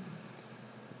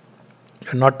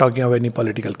 You're not talking of any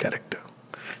political character.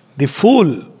 The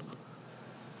fool,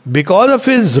 because of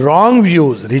his wrong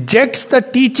views, rejects the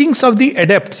teachings of the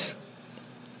adepts,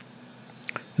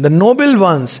 the noble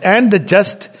ones, and the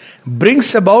just,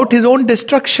 brings about his own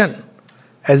destruction,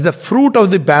 as the fruit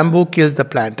of the bamboo kills the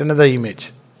plant. Another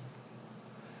image.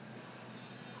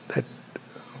 That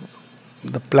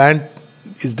the plant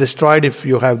is destroyed if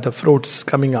you have the fruits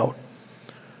coming out.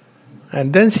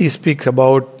 And then she speaks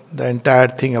about the entire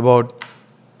thing about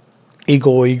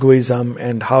egoism,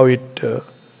 and how it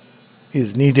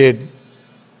is needed,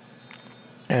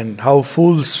 and how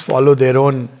fools follow their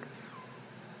own,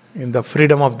 in the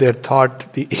freedom of their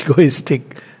thought, the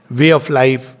egoistic way of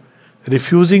life,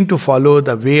 refusing to follow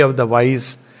the way of the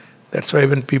wise. That's why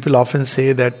when people often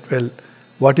say that, well,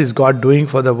 what is God doing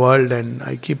for the world? And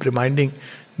I keep reminding,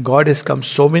 God has come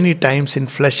so many times in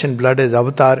flesh and blood as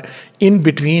avatar, in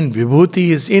between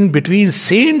vibhutis, in between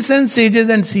saints and sages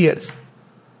and seers.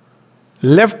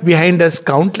 Left behind us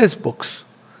countless books.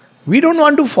 We don't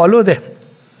want to follow them.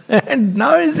 And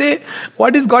now I say,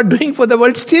 what is God doing for the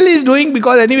world? Still He is doing,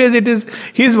 because anyways it is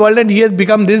His world and He has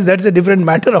become this. That's a different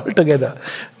matter altogether.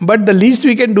 But the least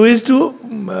we can do is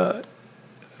to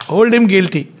hold Him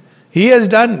guilty. He has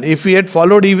done. If we had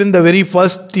followed even the very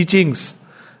first teachings,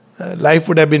 life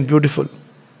would have been beautiful.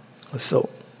 So,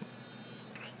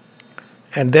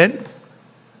 and then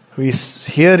we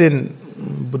hear in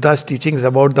Buddha's teachings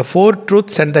about the 4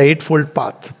 truths and the 8-fold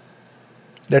path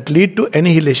that lead to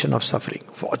annihilation of suffering.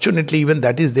 Fortunately, even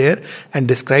that is there and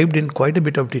described in quite a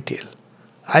bit of detail.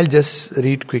 I'll just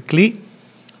read quickly.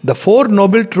 The four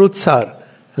noble truths are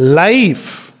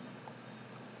life.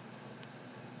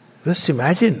 Just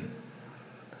imagine.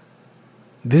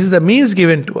 This is the means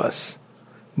given to us.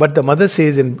 But the mother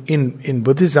says in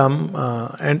Buddhism,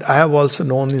 and I have also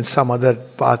known in some other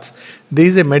paths, there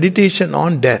is a meditation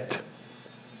on death.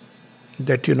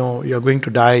 That you are going to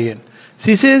die. And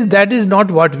she says that is not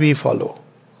what we follow.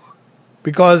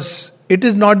 Because it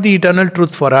is not the eternal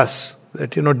truth for us.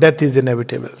 That death is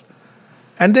inevitable.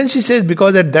 And then she says,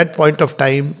 because at that point of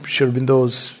time, Sri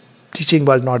Aurobindo's teaching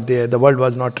was not there, the world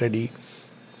was not ready.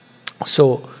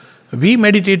 So, we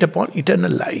meditate upon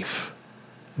eternal life,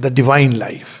 the divine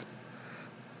life.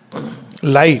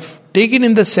 Life, taken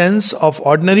in the sense of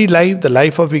ordinary life, the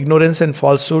life of ignorance and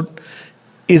falsehood,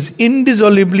 is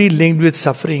indissolubly linked with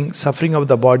suffering of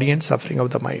the body and suffering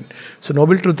of the mind. So,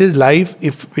 noble truth is life.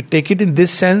 If we take it in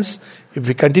this sense, if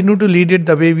we continue to lead it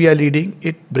the way we are leading,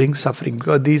 it brings suffering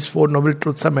because these four noble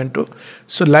truths are meant to.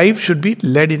 So life should be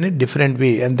led in a different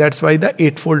way, and that's why the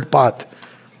eightfold path.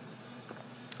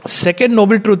 Second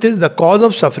noble truth is the cause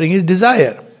of suffering is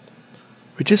desire,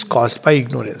 which is caused by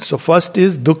ignorance. So first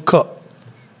is dukkha,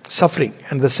 suffering,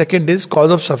 and the second is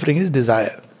cause of suffering is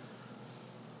desire.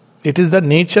 It is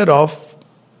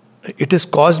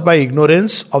caused by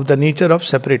ignorance of the nature of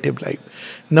separative life.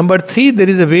 Number 3, there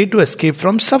is a way to escape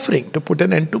from suffering, to put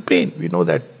an end to pain. We know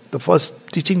that the first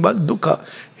teaching was dukkha.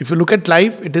 If you look at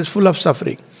life, it is full of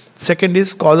suffering. Second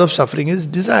is cause of suffering is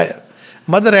desire.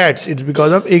 Mother adds, it's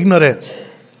because of ignorance.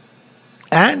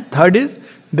 And third is,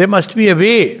 there must be a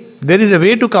way. There is a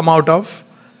way to come out of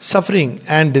suffering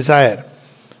and desire.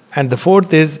 And the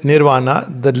fourth is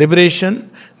nirvana, the liberation.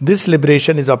 This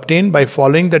liberation is obtained by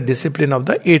following the discipline of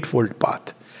the eightfold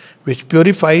path, which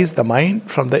purifies the mind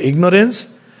from the ignorance.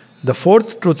 The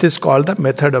fourth truth is called the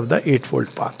method of the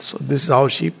eightfold path. So this is how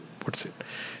she puts it.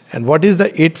 And what is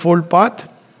the eightfold path?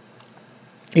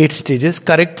 8 stages.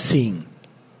 Correct seeing.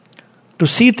 To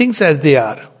see things as they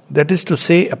are. That is to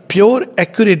say, a pure,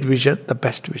 accurate vision, the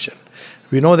best vision.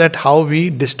 We know that how we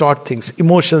distort things.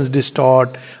 Emotions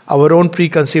distort, our own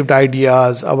preconceived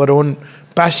ideas, our own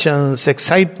passions,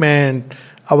 excitement,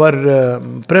 our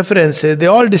preferences, they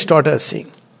all distort our seeing.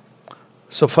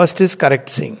 So first is correct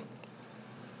seeing.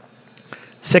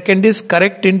 Second is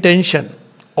correct intention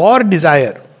or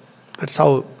desire. That's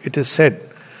how it is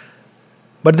said.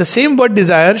 But the same word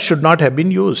desire should not have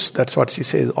been used. That's what she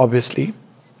says, obviously.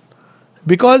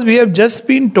 Because we have just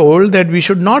been told that we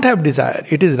should not have desire.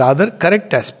 It is rather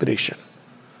correct aspiration.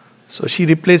 So she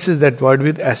replaces that word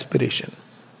with aspiration.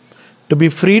 To be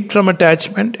freed from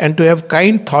attachment and to have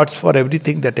kind thoughts for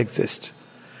everything that exists.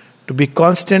 To be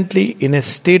constantly in a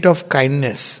state of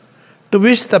kindness. To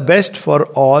wish the best for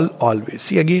all, always.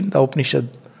 See again the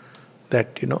Upanishad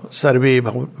that, sarve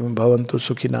bhavantu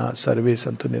sukhina, sarve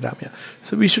santu niramya.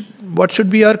 So what should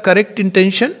be our correct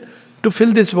intention? To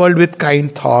fill this world with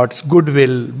kind thoughts,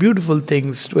 goodwill, beautiful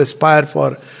things, to aspire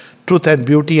for truth and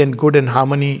beauty and good and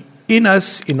harmony in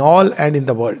us, in all and in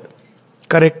the world.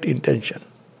 Correct intention.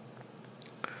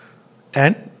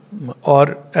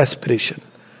 Or aspiration.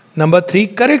 Number 3,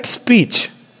 correct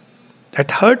speech. That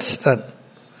hurts none.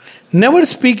 Never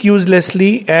speak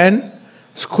uselessly and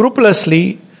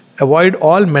scrupulously avoid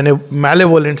all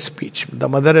malevolent speech. The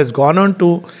mother has gone on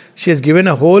to, she has given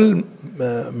a whole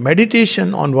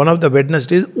meditation on one of the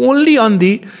Wednesdays only on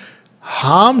the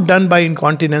harm done by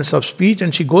incontinence of speech,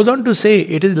 and she goes on to say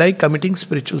it is like committing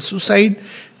spiritual suicide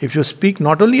if you speak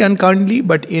not only unkindly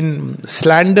but in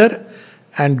slander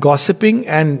and gossiping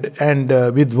and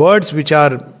with words which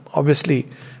are obviously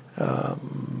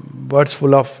words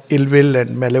full of ill will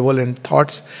and malevolent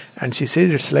thoughts, and she says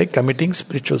it's like committing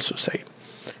spiritual suicide.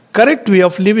 Correct way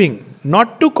of living,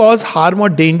 not to cause harm or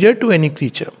danger to any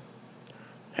creature.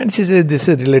 And she says this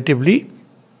is relatively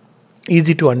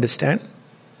easy to understand.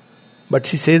 But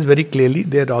she says very clearly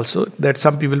there also that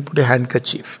some people put a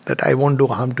handkerchief that I won't do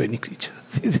harm to any creature.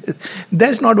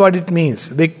 That's not what it means.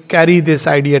 They carry this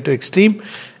idea to extreme.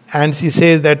 And she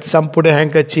says that some put a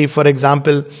handkerchief, for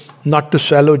example, not to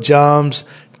swallow germs,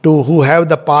 to who have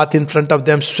the path in front of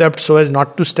them swept so as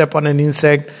not to step on an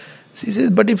insect. She says,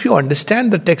 but if you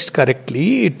understand the text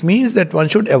correctly, it means that one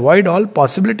should avoid all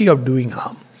possibility of doing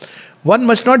harm. One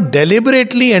must not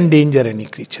deliberately endanger any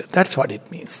creature. That's what it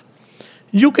means.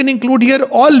 You can include here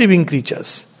all living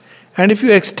creatures. And if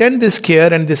you extend this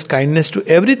care and this kindness to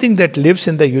everything that lives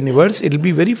in the universe, it will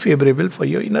be very favorable for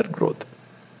your inner growth.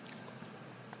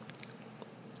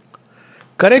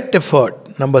 Correct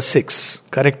effort. Number 6.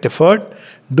 Correct effort.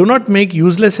 Do not make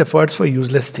useless efforts for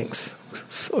useless things.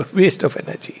 So waste of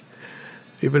energy.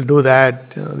 People do that.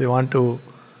 They want to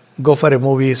go for a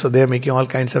movie, so they are making all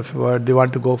kinds of effort. They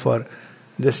want to go for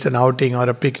just an outing or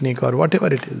a picnic or whatever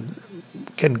it is.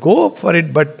 Can go for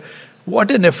it, but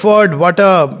what an effort, what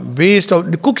a waste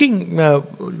of cooking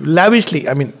lavishly.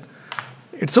 I mean,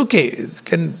 it's okay. You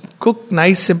can cook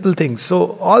nice, simple things.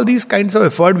 So all these kinds of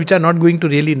effort which are not going to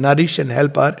really nourish and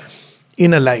help our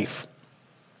inner life.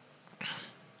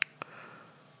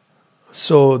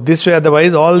 So this way,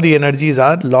 otherwise, all the energies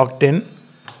are locked in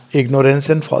ignorance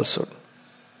and falsehood.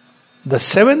 The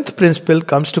seventh principle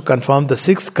comes to confirm the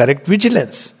sixth: correct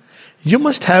vigilance. You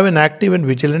must have an active and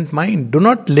vigilant mind. Do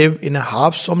not live in a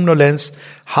half somnolence,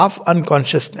 half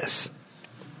unconsciousness.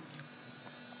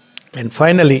 And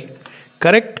finally,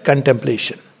 correct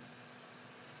contemplation.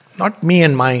 Not me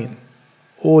and mine.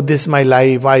 Oh, this is my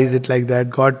life. Why is it like that?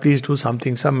 God, please do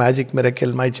something, some magic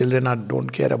miracle. My children don't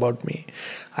care about me.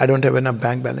 I don't have enough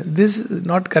bank balance. This is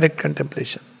not correct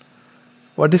contemplation.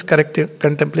 What is correct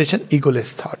contemplation?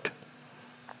 Egoless thought.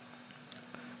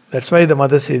 That's why the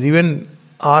mother says, even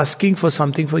asking for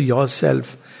something for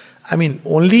yourself, I mean,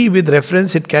 only with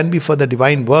reference it can be for the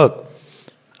divine work.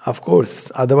 Of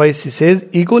course. Otherwise, she says,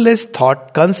 egoless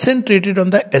thought concentrated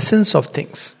on the essence of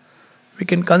things. We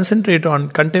can contemplate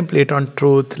on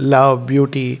truth, love,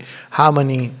 beauty,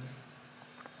 harmony,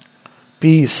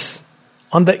 peace,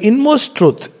 on the inmost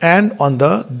truth and on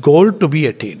the goal to be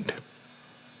attained.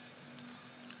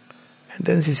 And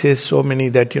then she says so many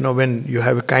that, when you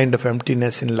have a kind of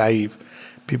emptiness in life,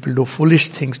 people do foolish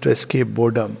things to escape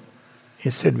boredom.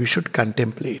 Instead, we should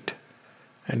contemplate.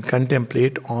 And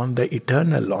contemplate on the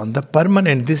eternal, on the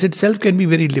permanent. This itself can be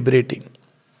very liberating.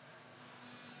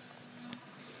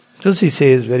 So she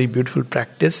says, very beautiful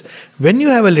practice. When you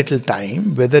have a little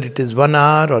time, whether it is 1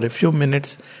 hour or a few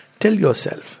minutes, tell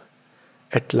yourself,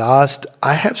 at last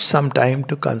I have some time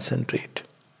to concentrate,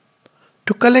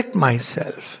 to collect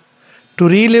myself, to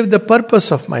relive the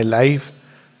purpose of my life,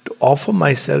 to offer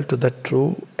myself to the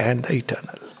true and the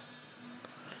eternal.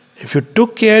 If you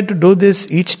took care to do this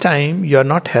each time, you are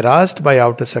not harassed by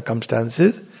outer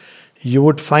circumstances, you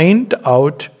would find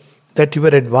out that you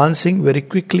are advancing very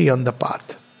quickly on the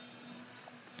path.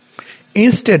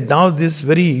 Instead, now this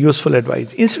very useful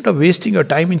advice, instead of wasting your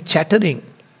time in chattering,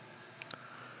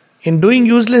 in doing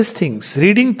useless things,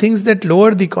 reading things that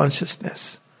lower the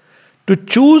consciousness, to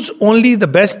choose only the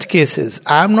best cases.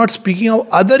 I am not speaking of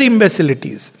other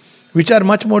imbecilities, which are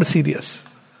much more serious.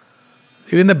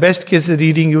 Even the best cases,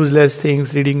 reading useless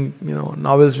things, reading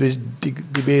novels which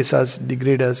debase us,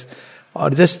 degrade us, or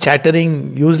just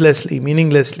chattering uselessly,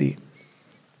 meaninglessly.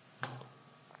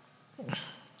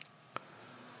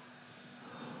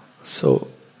 So,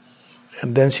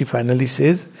 and then she finally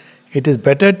says, it is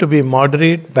better to be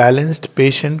moderate, balanced,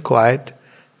 patient, quiet,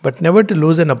 but never to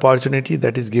lose an opportunity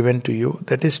that is given to you,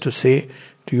 that is to say,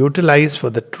 to utilize for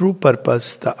the true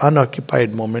purpose the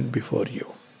unoccupied moment before you.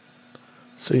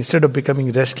 So instead of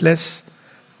becoming restless,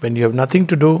 when you have nothing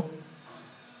to do,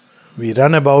 we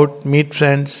run about, meet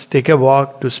friends, take a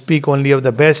walk, to speak only of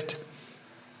the best.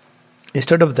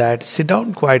 Instead of that, sit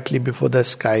down quietly before the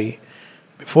sky,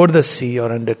 before the sea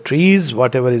or under trees,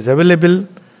 whatever is available,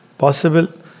 possible.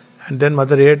 And then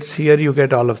Mother adds, here you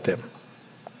get all of them.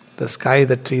 The sky,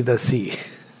 the tree, the sea.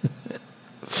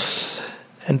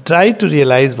 And try to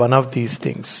realize one of these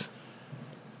things.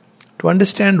 To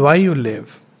understand why you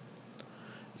live.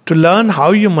 To learn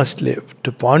how you must live.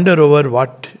 To ponder over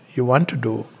what you want to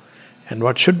do and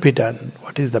what should be done.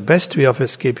 What is the best way of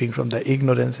escaping from the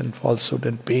ignorance and falsehood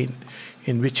and pain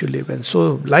in which you live. And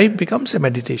so life becomes a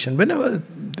meditation. Whenever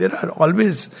there are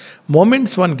always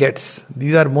moments one gets.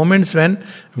 These are moments when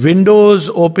windows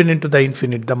open into the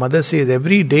infinite. The mother says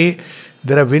every day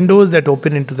there are windows that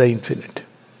open into the infinite.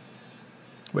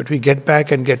 But we get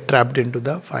back and get trapped into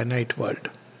the finite world.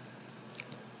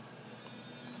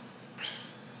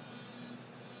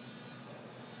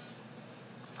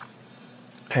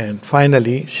 And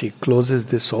finally, she closes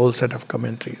this whole set of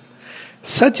commentaries.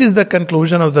 Such is the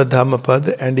conclusion of the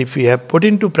Dhammapada, and if we have put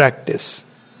into practice,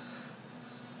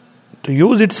 to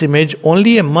use its image,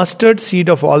 only a mustard seed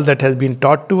of all that has been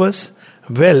taught to us,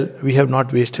 well, we have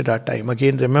not wasted our time.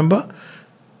 Again, remember,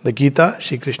 the Gita,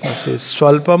 Shri Krishna says,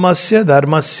 Swalpamasya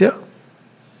dharmasya,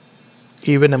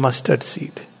 even a mustard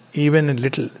seed, even a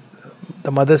little.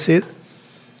 The mother says,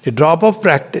 a drop of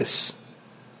practice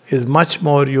is much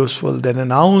more useful than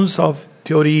an ounce of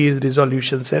theories,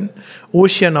 resolutions, and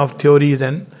ocean of theories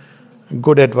and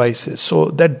good advices. So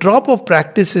that drop of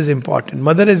practice is important.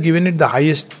 Mother has given it the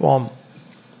highest form.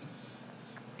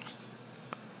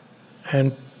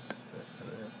 And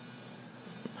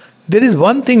there is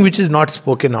one thing which is not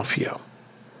spoken of here.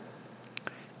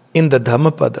 In the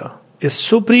Dhammapada, a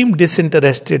supreme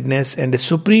disinterestedness and a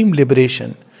supreme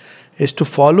liberation is to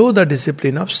follow the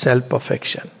discipline of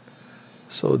self-perfection.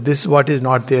 So this is what is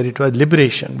not there. It was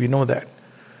liberation. We know that.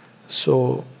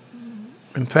 So,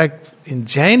 in fact, in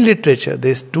Jain literature,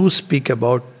 they do speak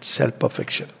about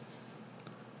self-perfection.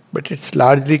 But it's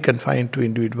largely confined to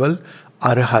individual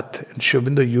Arhat. And Sri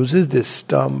Aurobindo uses this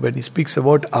term when he speaks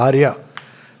about Arya,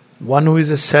 one who is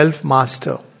a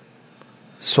self-master,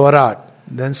 Swarat,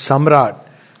 then Samrat,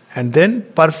 and then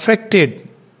perfected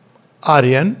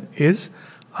Aryan is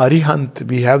Arihant.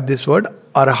 We have this word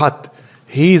Arhat.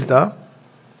 He is the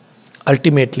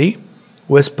ultimately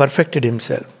who has perfected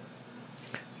himself.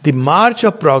 The march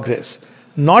of progress,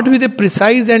 not with a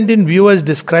precise end in view as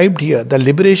described here, the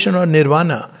liberation or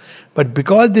nirvana, but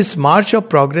because this march of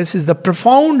progress is the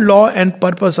profound law and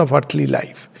purpose of earthly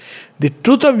life, the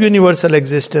truth of universal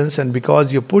existence, and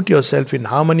because you put yourself in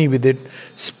harmony with it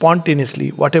spontaneously,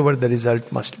 whatever the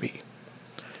result must be.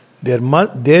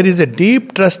 There is a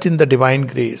deep trust in the divine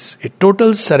grace, a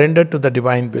total surrender to the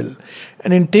divine will,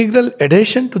 an integral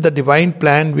adhesion to the divine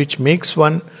plan which makes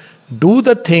one do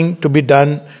the thing to be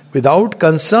done without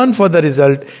concern for the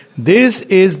result. This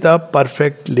is the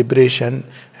perfect liberation,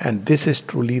 and this is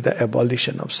truly the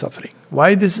abolition of suffering.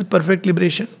 Why this is perfect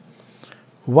liberation?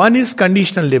 One is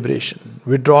conditional liberation,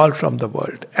 withdrawal from the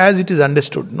world, as it is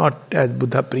understood, not as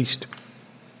Buddha preached.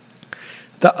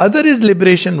 The other is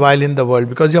liberation while in the world,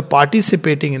 because you are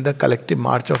participating in the collective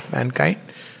march of mankind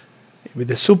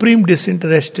with a supreme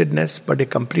disinterestedness but a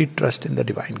complete trust in the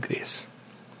divine grace.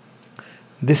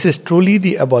 This is truly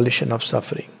the abolition of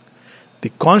suffering. The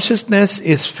consciousness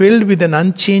is filled with an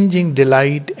unchanging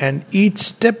delight, and each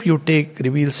step you take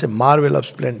reveals a marvel of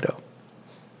splendor.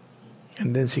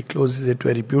 And then she closes it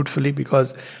very beautifully,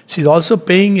 because she's also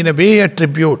paying in a way a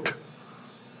tribute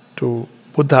to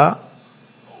Buddha,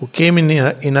 who came in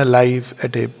her life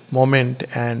at a moment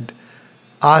and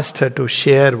asked her to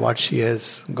share what she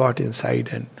has got inside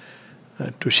and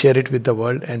to share it with the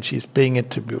world, and she's paying a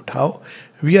tribute. How?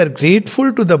 We are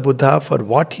grateful to the Buddha for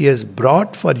what he has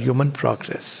brought for human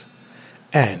progress.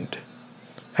 And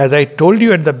as I told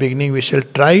you at the beginning, we shall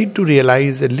try to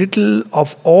realize a little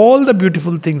of all the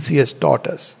beautiful things he has taught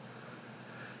us.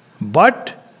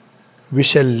 But we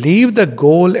shall leave the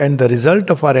goal and the result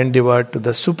of our endeavor to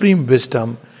the supreme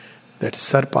wisdom that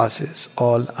surpasses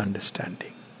all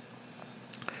understanding.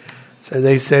 So as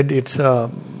I said, it's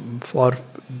for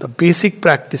the basic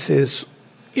practices.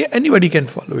 Anybody can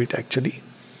follow it actually,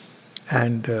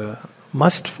 and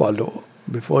must follow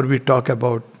before we talk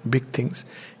about big things.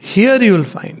 Here you will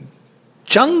find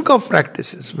chunk of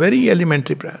practices, very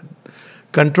elementary practice.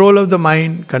 Control of the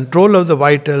mind, control of the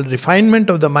vital, refinement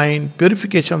of the mind,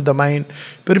 purification of the mind,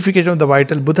 purification of the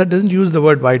vital. Buddha doesn't use the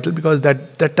word vital because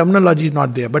that terminology is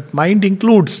not there. But mind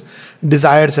includes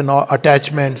desires and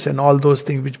attachments and all those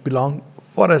things which belong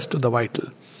for us to the vital.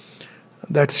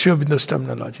 That's Sri Aurobindo's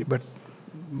terminology. But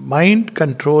mind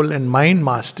control and mind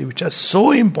mastery, which are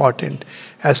so important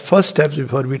as first steps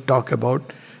before we talk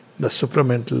about the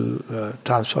supramental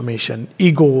transformation,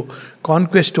 ego,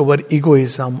 conquest over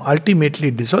egoism,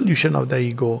 ultimately dissolution of the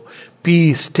ego,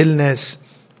 peace, stillness,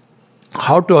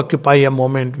 how to occupy a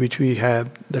moment which we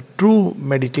have, the true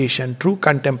meditation, true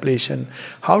contemplation,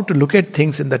 how to look at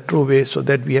things in the true way so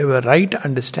that we have a right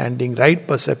understanding, right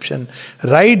perception,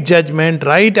 right judgment,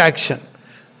 right action,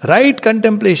 right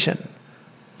contemplation,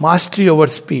 mastery over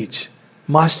speech,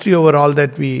 mastery over all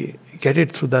that we get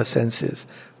it through the senses.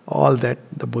 All that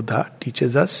the Buddha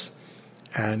teaches us,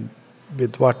 and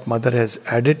with what Mother has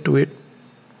added to it,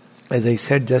 as I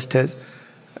said, just as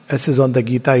is on the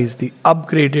Gita is the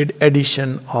upgraded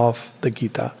edition of the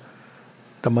Gita.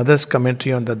 The Mother's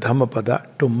commentary on the Dhammapada,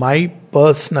 to my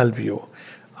personal view,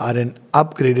 are an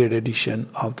upgraded edition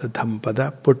of the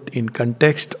Dhammapada, put in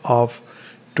context of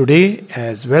today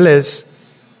as well as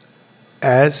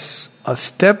a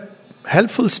step,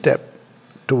 helpful step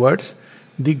towards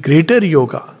the greater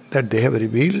yoga that they have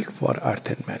revealed for earth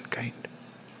and mankind.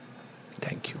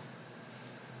 Thank you.